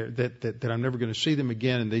that I'm never going to see them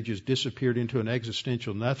again and they just disappeared into an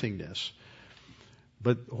existential nothingness.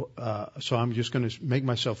 But so I'm just going to make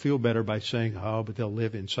myself feel better by saying, oh, but they'll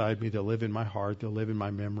live inside me. They'll live in my heart. They'll live in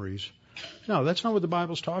my memories. No, that's not what the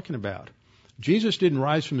Bible's talking about. Jesus didn't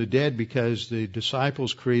rise from the dead because the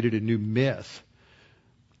disciples created a new myth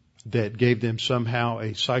that gave them somehow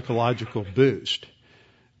a psychological boost,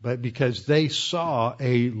 but because they saw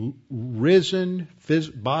a risen,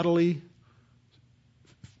 bodily,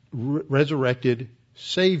 resurrected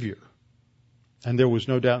Savior. And there was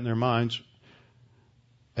no doubt in their minds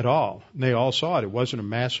at all. And they all saw it. It wasn't a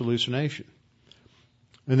mass hallucination.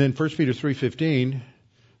 And then 1 Peter 3:15,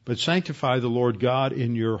 but sanctify the Lord God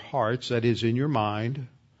in your hearts, that is, in your mind.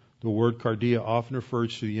 The word cardia often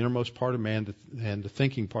refers to the innermost part of man and the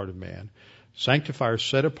thinking part of man. Sanctify or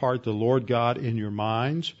set apart the Lord God in your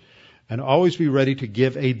minds, and always be ready to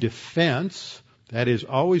give a defense, that is,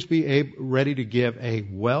 always be ready to give a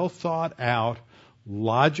well thought out,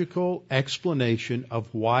 logical explanation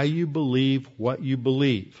of why you believe what you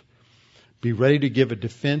believe. Be ready to give a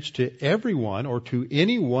defense to everyone or to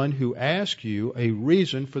anyone who asks you a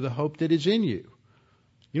reason for the hope that is in you.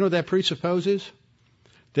 You know what that presupposes?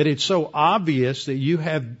 That it's so obvious that you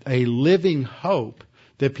have a living hope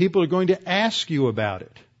that people are going to ask you about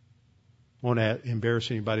it. Won't embarrass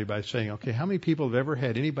anybody by saying, okay, how many people have ever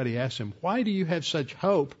had anybody ask them, why do you have such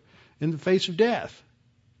hope in the face of death?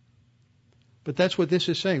 But that's what this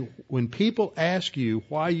is saying. When people ask you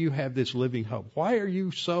why you have this living hope, why are you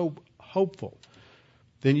so hopeful,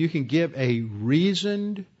 then you can give a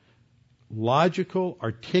reasoned, logical,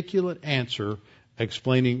 articulate answer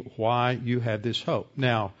explaining why you have this hope.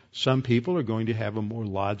 Now, some people are going to have a more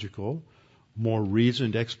logical, more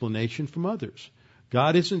reasoned explanation from others.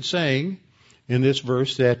 God isn't saying in this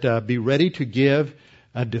verse that be ready to give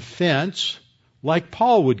a defense like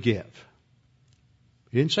Paul would give.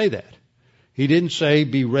 He didn't say that. He didn't say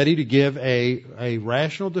be ready to give a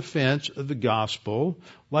rational defense of the gospel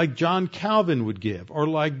like John Calvin would give, or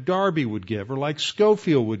like Darby would give, or like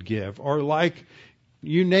Scofield would give, or like,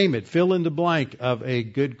 you name it, fill in the blank of a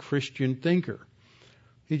good Christian thinker.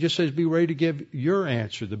 He just says be ready to give your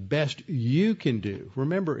answer, the best you can do.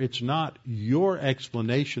 Remember, it's not your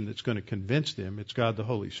explanation that's going to convince them. It's God the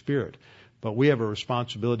Holy Spirit. But we have a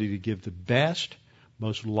responsibility to give the best,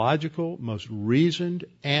 most logical, most reasoned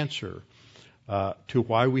answer to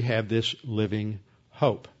why we have this living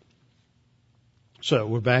hope. So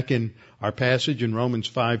we're back in our passage in Romans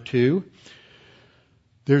 5:2.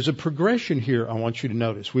 There's a progression here I want you to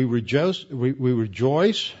notice. We rejoice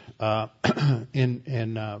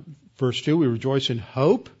in verse 2, we rejoice in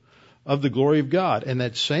hope of the glory of God. And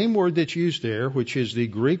that same word that's used there, which is the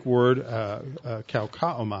Greek word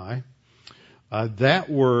kaukaomai, that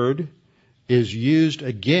word is used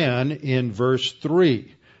again in verse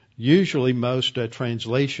 3. Usually most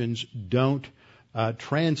translations don't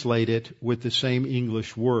translate it with the same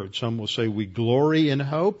English word. Some will say we glory in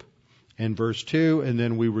hope in verse 2, and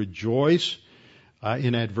then we rejoice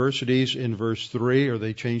in adversities in verse 3, or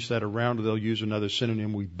they change that around, or they'll use another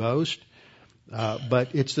synonym, we boast.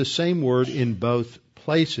 But it's the same word in both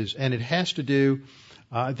places, and it has to do,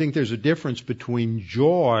 I think there's a difference between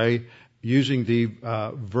joy using the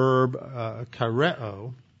verb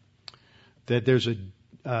kaireo, that there's a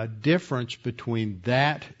difference between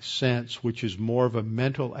that sense, which is more of a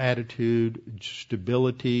mental attitude,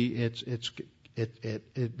 stability.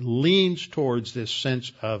 It leans towards this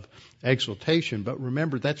sense of exaltation. But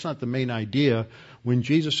remember, that's not the main idea. When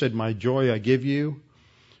Jesus said, "My joy I give you,"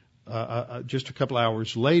 just a couple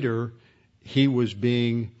hours later, he was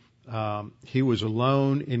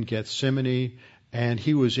alone in Gethsemane, and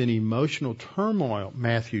he was in emotional turmoil,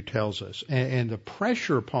 Matthew tells us. And the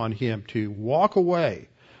pressure upon him to walk away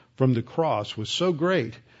from the cross was so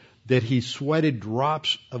great that he sweated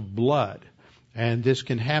drops of blood. And this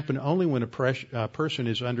can happen only when a person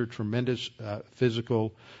is under tremendous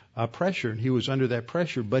physical pressure. And he was under that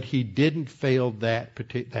pressure, but he didn't fail that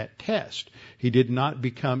test. He did not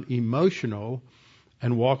become emotional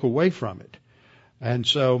and walk away from it. And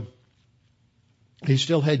so he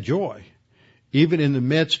still had joy, even in the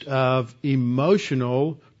midst of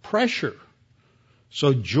emotional pressure.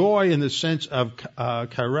 So joy in the sense of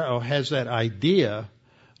kaireo has that idea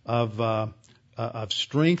of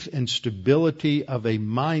strength and stability of a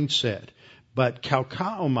mindset. But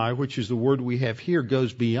kaukaomai, which is the word we have here,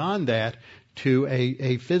 goes beyond that to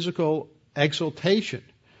a physical exaltation,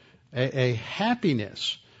 a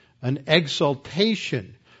happiness, an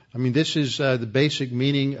exaltation. I mean, this is the basic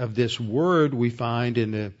meaning of this word we find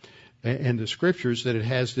in the scriptures, that it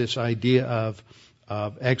has this idea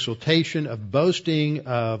of exaltation, of boasting,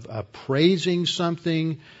 of praising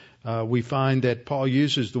something. We find that Paul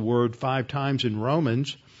uses the word 5 times in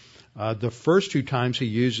Romans. The first 2 times he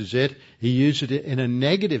uses it in a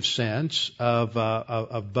negative sense of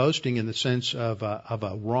boasting, in the sense of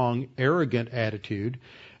a wrong, arrogant attitude,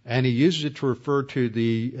 and he uses it to refer to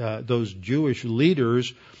those Jewish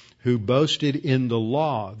leaders who boasted in the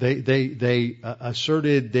law. They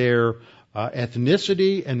asserted their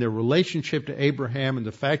ethnicity and their relationship to Abraham and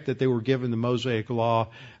the fact that they were given the Mosaic law,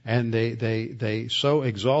 and they so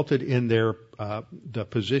exalted in their the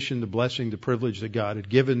position, the blessing, the privilege that God had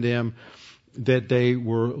given them, that they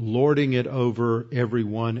were lording it over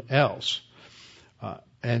everyone else.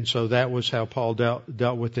 And so that was how Paul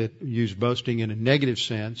dealt with it, used boasting in a negative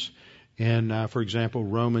sense in, for example,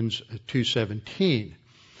 Romans 2:17.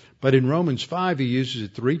 But in Romans 5, he uses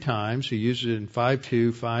it 3 times. He uses it in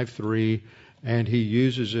 5:2, 5:3, and he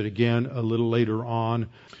uses it again a little later on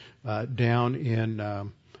down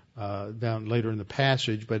later in the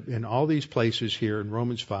passage. But in all these places here in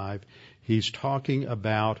Romans 5, he's talking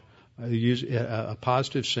about a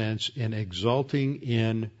positive sense in exulting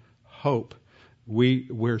in hope.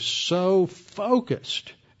 We're so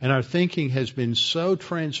focused, and our thinking has been so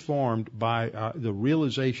transformed by the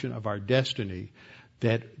realization of our destiny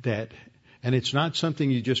that and it's not something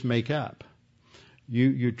you just make up.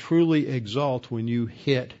 You truly exult when you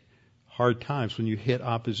hit hard times, when you hit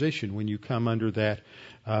opposition, when you come under that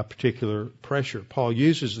particular pressure. Paul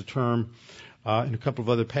uses the term in a couple of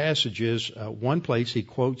other passages. One place he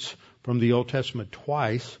quotes from the Old Testament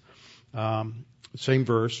twice, same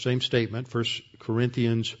verse, same statement, 1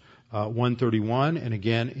 Corinthians 1:31, and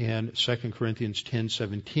again in 2 Corinthians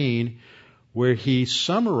 10:17, where he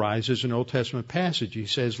summarizes an Old Testament passage. He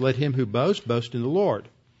says, "Let him who boasts, boast in the Lord."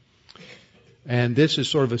 And this is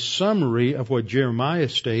sort of a summary of what Jeremiah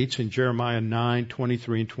states in Jeremiah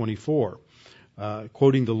 9:23 and 24.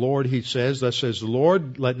 Quoting the Lord, he says, "Thus says the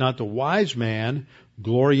Lord, let not the wise man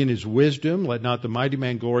glory in his wisdom, let not the mighty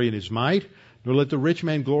man glory in his might, nor let the rich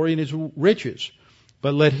man glory in his riches.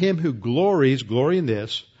 But let him who glories glory in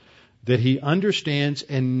this, that he understands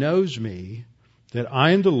and knows me, that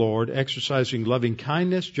I am the Lord, exercising loving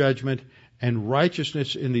kindness, judgment, and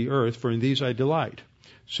righteousness in the earth, for in these I delight."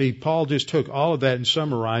 See, Paul just took all of that and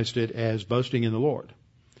summarized it as boasting in the Lord.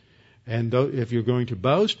 And if you're going to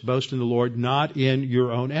boast, boast in the Lord, not in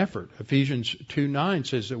your own effort. Ephesians 2:9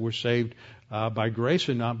 says that we're saved by grace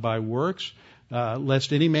and not by works,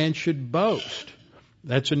 lest any man should boast.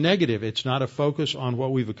 That's a negative. It's not a focus on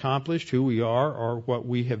what we've accomplished, who we are, or what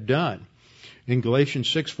we have done. In Galatians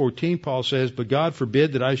 6:14, Paul says, "But God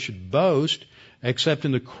forbid that I should boast except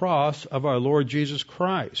in the cross of our Lord Jesus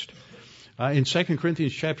Christ." In 2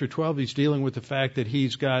 Corinthians chapter 12, he's dealing with the fact that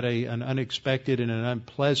he's got an unexpected and an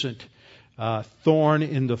unpleasant thorn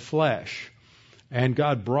in the flesh. And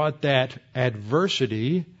God brought that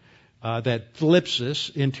adversity, that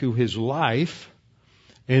thlipsis, into his life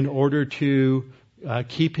in order to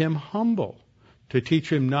keep him humble, to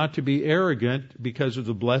teach him not to be arrogant because of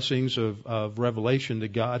the blessings of revelation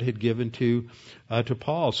that God had given to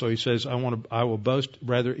Paul. So he says, I will boast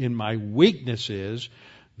rather in my weaknesses,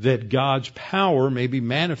 that God's power may be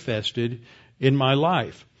manifested in my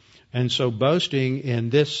life. And so boasting in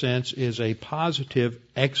this sense is a positive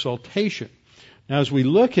exaltation. Now as we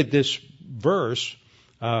look at this verse,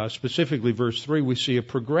 specifically verse 3, we see a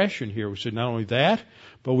progression here. We said not only that,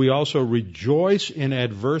 but we also rejoice in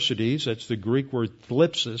adversities. That's the Greek word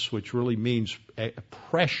thlipsis, which really means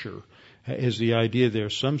pressure, is the idea there,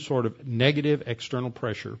 some sort of negative external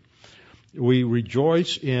pressure. We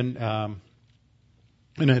rejoice in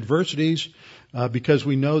adversities because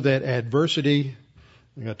we know that adversity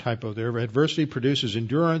I got a typo there. Adversity produces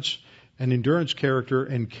endurance, and endurance character,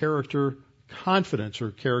 and character confidence,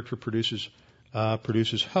 or character produces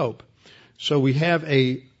hope. So we have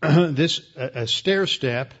a stair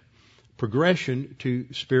step progression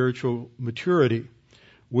to spiritual maturity.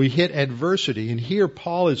 We hit adversity, and here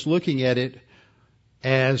Paul is looking at it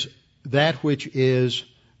as that which is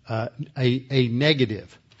a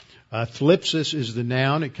negative. Thlipsis is the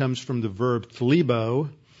noun. It comes from the verb thlibo,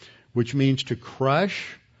 which means to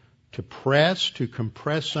crush, to press, to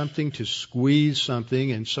compress something, to squeeze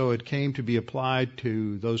something. And so it came to be applied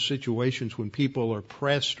to those situations when people are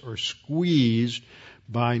pressed or squeezed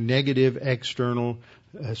by negative external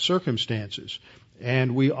circumstances.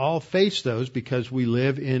 And we all face those because we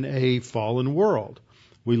live in a fallen world.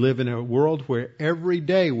 We live in a world where every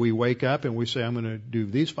day we wake up and we say, I'm going to do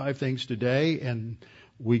these 5 things today, and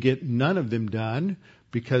we get none of them done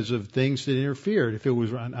because of things that interfered. If it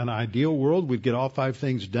was an ideal world, we'd get all 5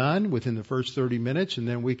 things done within the first 30 minutes, and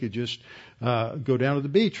then we could just go down to the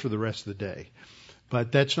beach for the rest of the day.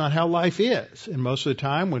 But that's not how life is. And most of the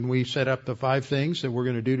time when we set up the 5 things that we're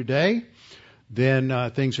going to do today,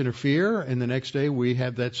 then things interfere, and the next day we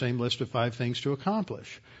have that same list of 5 things to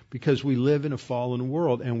accomplish. Because we live in a fallen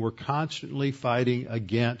world, and we're constantly fighting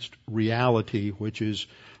against reality, which is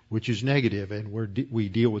negative. And we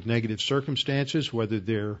deal with negative circumstances, whether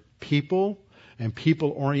they're people and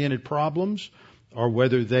people-oriented problems, or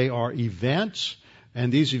whether they are events.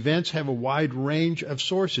 And these events have a wide range of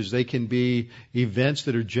sources. They can be events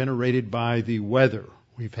that are generated by the weather.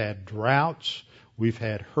 We've had droughts. We've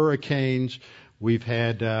had hurricanes. We've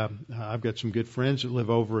had, I've got some good friends that live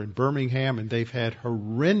over in Birmingham, and they've had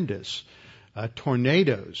horrendous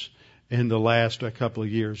tornadoes in the last couple of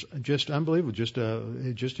years. Just unbelievable. Just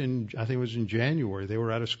in, I think it was in January, they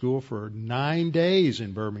were out of school for 9 days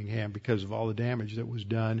in Birmingham because of all the damage that was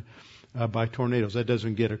done by tornadoes. That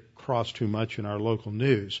doesn't get across too much in our local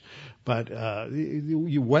news. But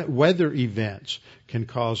weather events can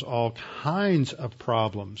cause all kinds of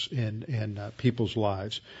problems in people's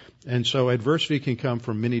lives. And so adversity can come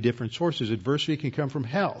from many different sources. Adversity can come from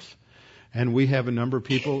health. And we have a number of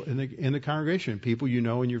people in the congregation, people you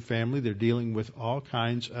know in your family, they're dealing with all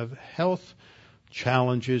kinds of health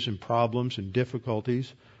challenges and problems and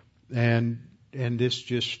difficulties. And this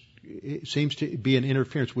just, it seems to be an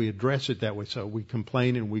interference. We address it that way. So we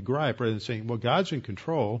complain and we gripe rather than saying, well, God's in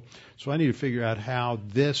control, so I need to figure out how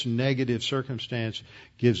this negative circumstance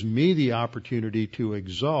gives me the opportunity to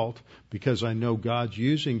exalt, because I know God's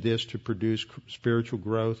using this to produce spiritual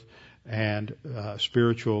growth and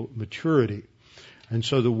spiritual maturity. And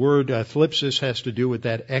so the word thlipsis has to do with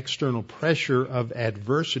that external pressure of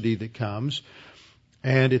adversity that comes.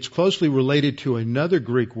 And it's closely related to another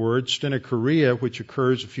Greek word, stenochoria, which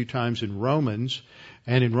occurs a few times in Romans.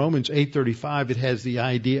 And in Romans 8:35, it has the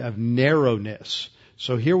idea of narrowness.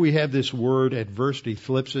 So here we have this word adversity,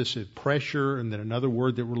 thlipsis, pressure, and then another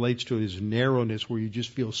word that relates to it is narrowness, where you just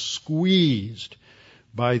feel squeezed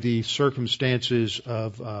by the circumstances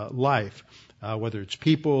of life, whether it's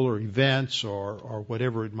people or events or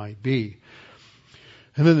whatever it might be.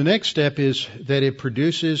 And then the next step is that it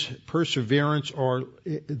produces perseverance, or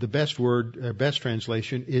the best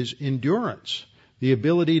translation is endurance. The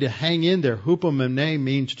ability to hang in there. Hupomene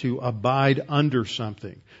means to abide under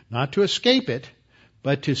something. Not to escape it,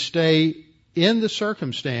 but to stay in the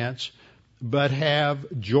circumstance, but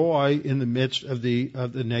have joy in the midst of the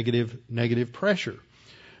negative pressure.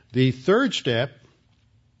 The third step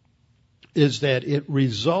is that it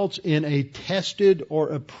results in a tested or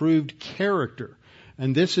approved character.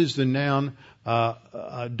 And this is the noun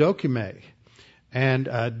dokime. And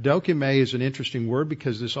dokime is an interesting word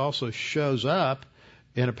because this also shows up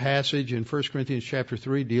in a passage in 1 Corinthians chapter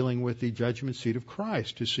 3 dealing with the judgment seat of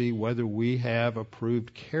Christ to see whether we have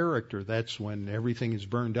approved character. That's when everything is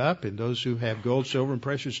burned up, and those who have gold, silver, and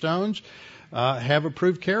precious stones have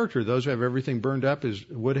approved character. Those who have everything burned up as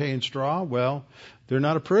wood, hay, and straw, well, they're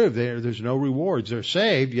not approved. There's no rewards. They're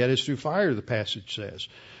saved, yet it's through fire, the passage says.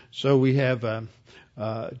 So we have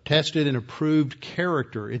tested and approved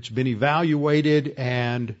character. It's been evaluated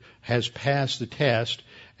and has passed the test.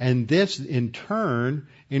 And this, in turn,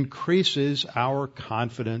 increases our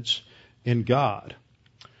confidence in God.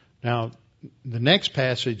 Now, the next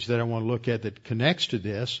passage that I want to look at that connects to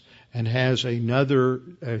this and has another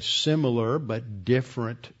similar but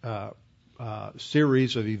different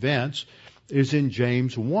series of events is in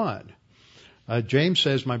James 1. James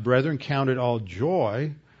says, "My brethren, count it all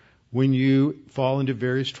joy when you fall into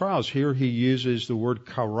various trials." Here he uses the word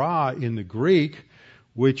kara in the Greek,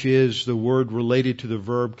 which is the word related to the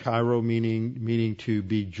verb kairo, meaning to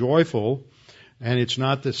be joyful. And it's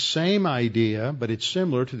not the same idea, but it's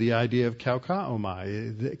similar to the idea of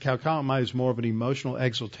kaukaomai. Kaukaomai is more of an emotional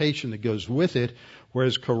exaltation that goes with it,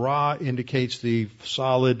 whereas kara indicates the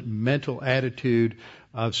solid mental attitude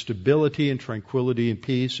of stability and tranquility and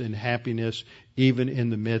peace and happiness, even in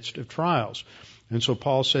the midst of trials. And so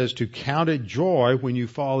Paul says to count it joy when you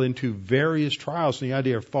fall into various trials. And the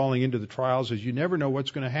idea of falling into the trials is you never know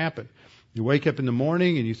what's going to happen. You wake up in the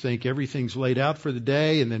morning and you think everything's laid out for the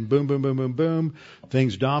day, and then boom, boom, boom, boom, boom,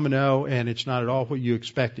 things domino, and it's not at all what you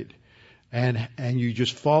expected. And you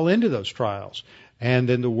just fall into those trials. And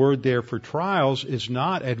then the word there for trials is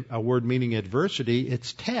not a word meaning adversity,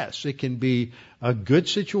 it's tests. It can be a good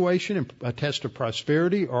situation, a test of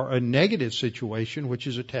prosperity, or a negative situation, which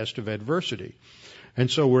is a test of adversity. And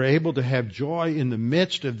so we're able to have joy in the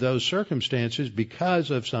midst of those circumstances because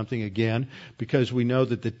of something, again, because we know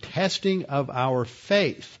that the testing of our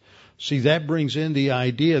faith, see, that brings in the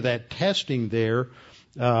idea that testing there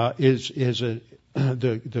is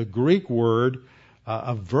the Greek word,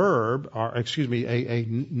 a verb, or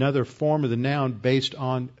another form of the noun based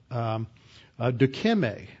on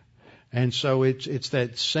dokime. And so it's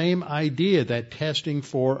that same idea, that testing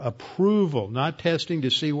for approval, not testing to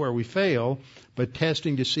see where we fail, but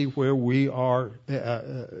testing to see where we are,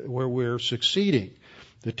 where we're succeeding.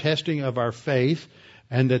 The testing of our faith,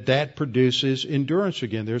 and that produces endurance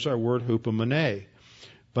again. There's our word hupomone.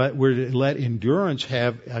 But we're to let endurance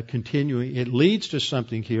have a continuing, it leads to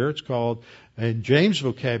something here. It's called, in James'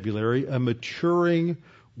 vocabulary, a maturing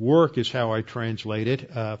work is how I translate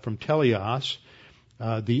it, from teleos.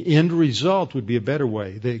 The end result would be a better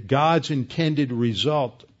way. That God's intended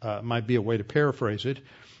result might be a way to paraphrase it.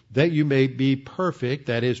 That you may be perfect,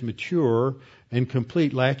 that is mature and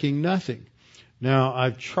complete, lacking nothing. Now,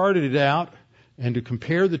 I've charted it out, and to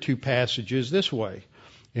compare the two passages this way.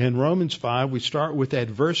 In Romans 5, we start with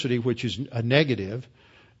adversity, which is a negative.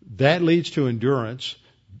 That leads to endurance.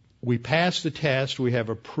 We pass the test. We have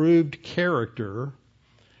approved character,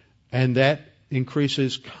 and that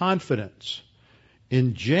increases confidence.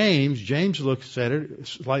 In James looks at it, a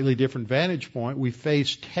slightly different vantage point. We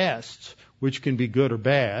face tests, which can be good or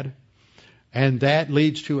bad, and that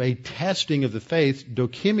leads to a testing of the faith,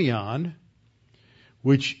 dokimion,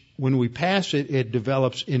 which when we pass it, it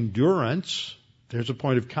develops endurance. There's a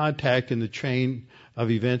point of contact in the chain of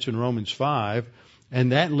events in Romans 5,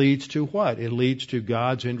 and that leads to what? It leads to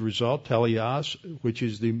God's end result, teleos, which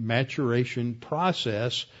is the maturation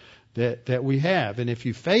process that we have. And if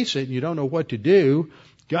you face it and you don't know what to do,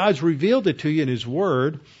 God's revealed it to you in His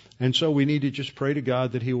Word, and so we need to just pray to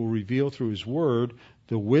God that He will reveal through His Word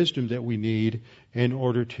the wisdom that we need in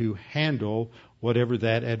order to handle whatever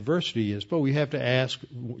that adversity is. But we have to ask,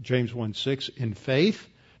 James 1:6, in faith,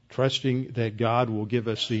 trusting that God will give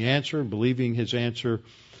us the answer, believing His answer,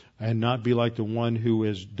 and not be like the one who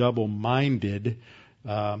is double-minded.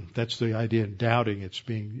 That's the idea of doubting. It's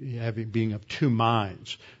being of two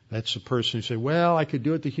minds. That's the person who said, well, I could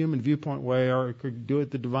do it the human viewpoint way, or I could do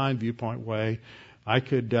it the divine viewpoint way. I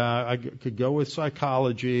could go with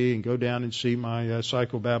psychology and go down and see my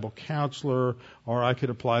psychobabble counselor, or I could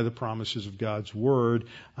apply the promises of God's Word.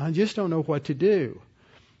 I just don't know what to do.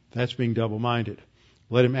 That's being double-minded.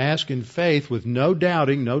 Let him ask in faith with no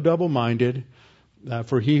doubting, no double-minded,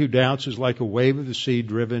 for he who doubts is like a wave of the sea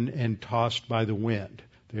driven and tossed by the wind.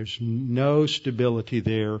 There's no stability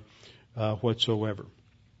there whatsoever.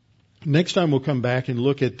 Next time we'll come back and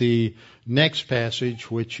look at the next passage,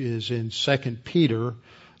 which is in 2 Peter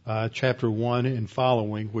chapter 1 and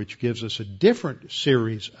following, which gives us a different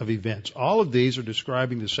series of events. All of these are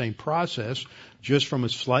describing the same process, just from a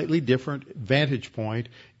slightly different vantage point,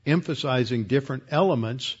 emphasizing different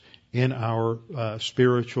elements in our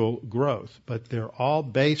spiritual growth. But they're all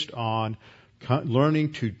based on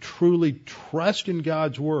learning to truly trust in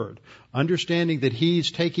God's Word, understanding that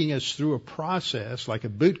He's taking us through a process like a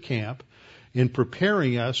boot camp in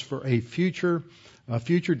preparing us for a future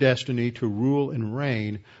destiny to rule and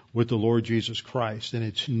reign with the Lord Jesus Christ. And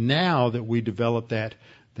it's now that we develop that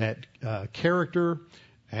character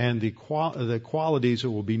and the qualities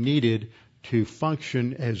that will be needed to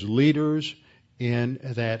function as leaders in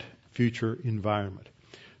that future environment.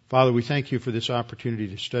 Father, we thank you for this opportunity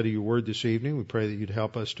to study your Word this evening. We pray that you'd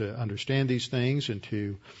help us to understand these things and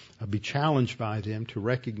to be challenged by them, to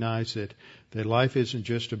recognize that life isn't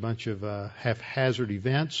just a bunch of haphazard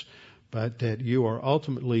events, but that you are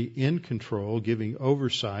ultimately in control, giving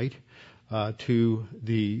oversight to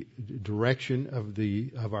the direction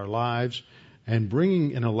of our lives, and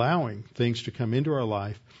bringing and allowing things to come into our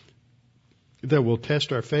life that will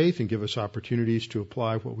test our faith and give us opportunities to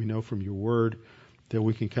apply what we know from your Word, that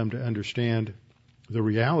we can come to understand the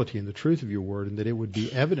reality and the truth of your word, and that it would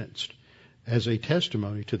be evidenced as a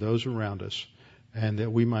testimony to those around us, and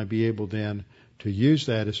that we might be able then to use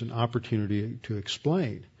that as an opportunity to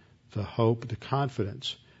explain the hope, the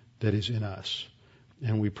confidence that is in us.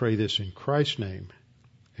 And we pray this in Christ's name.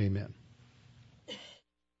 Amen.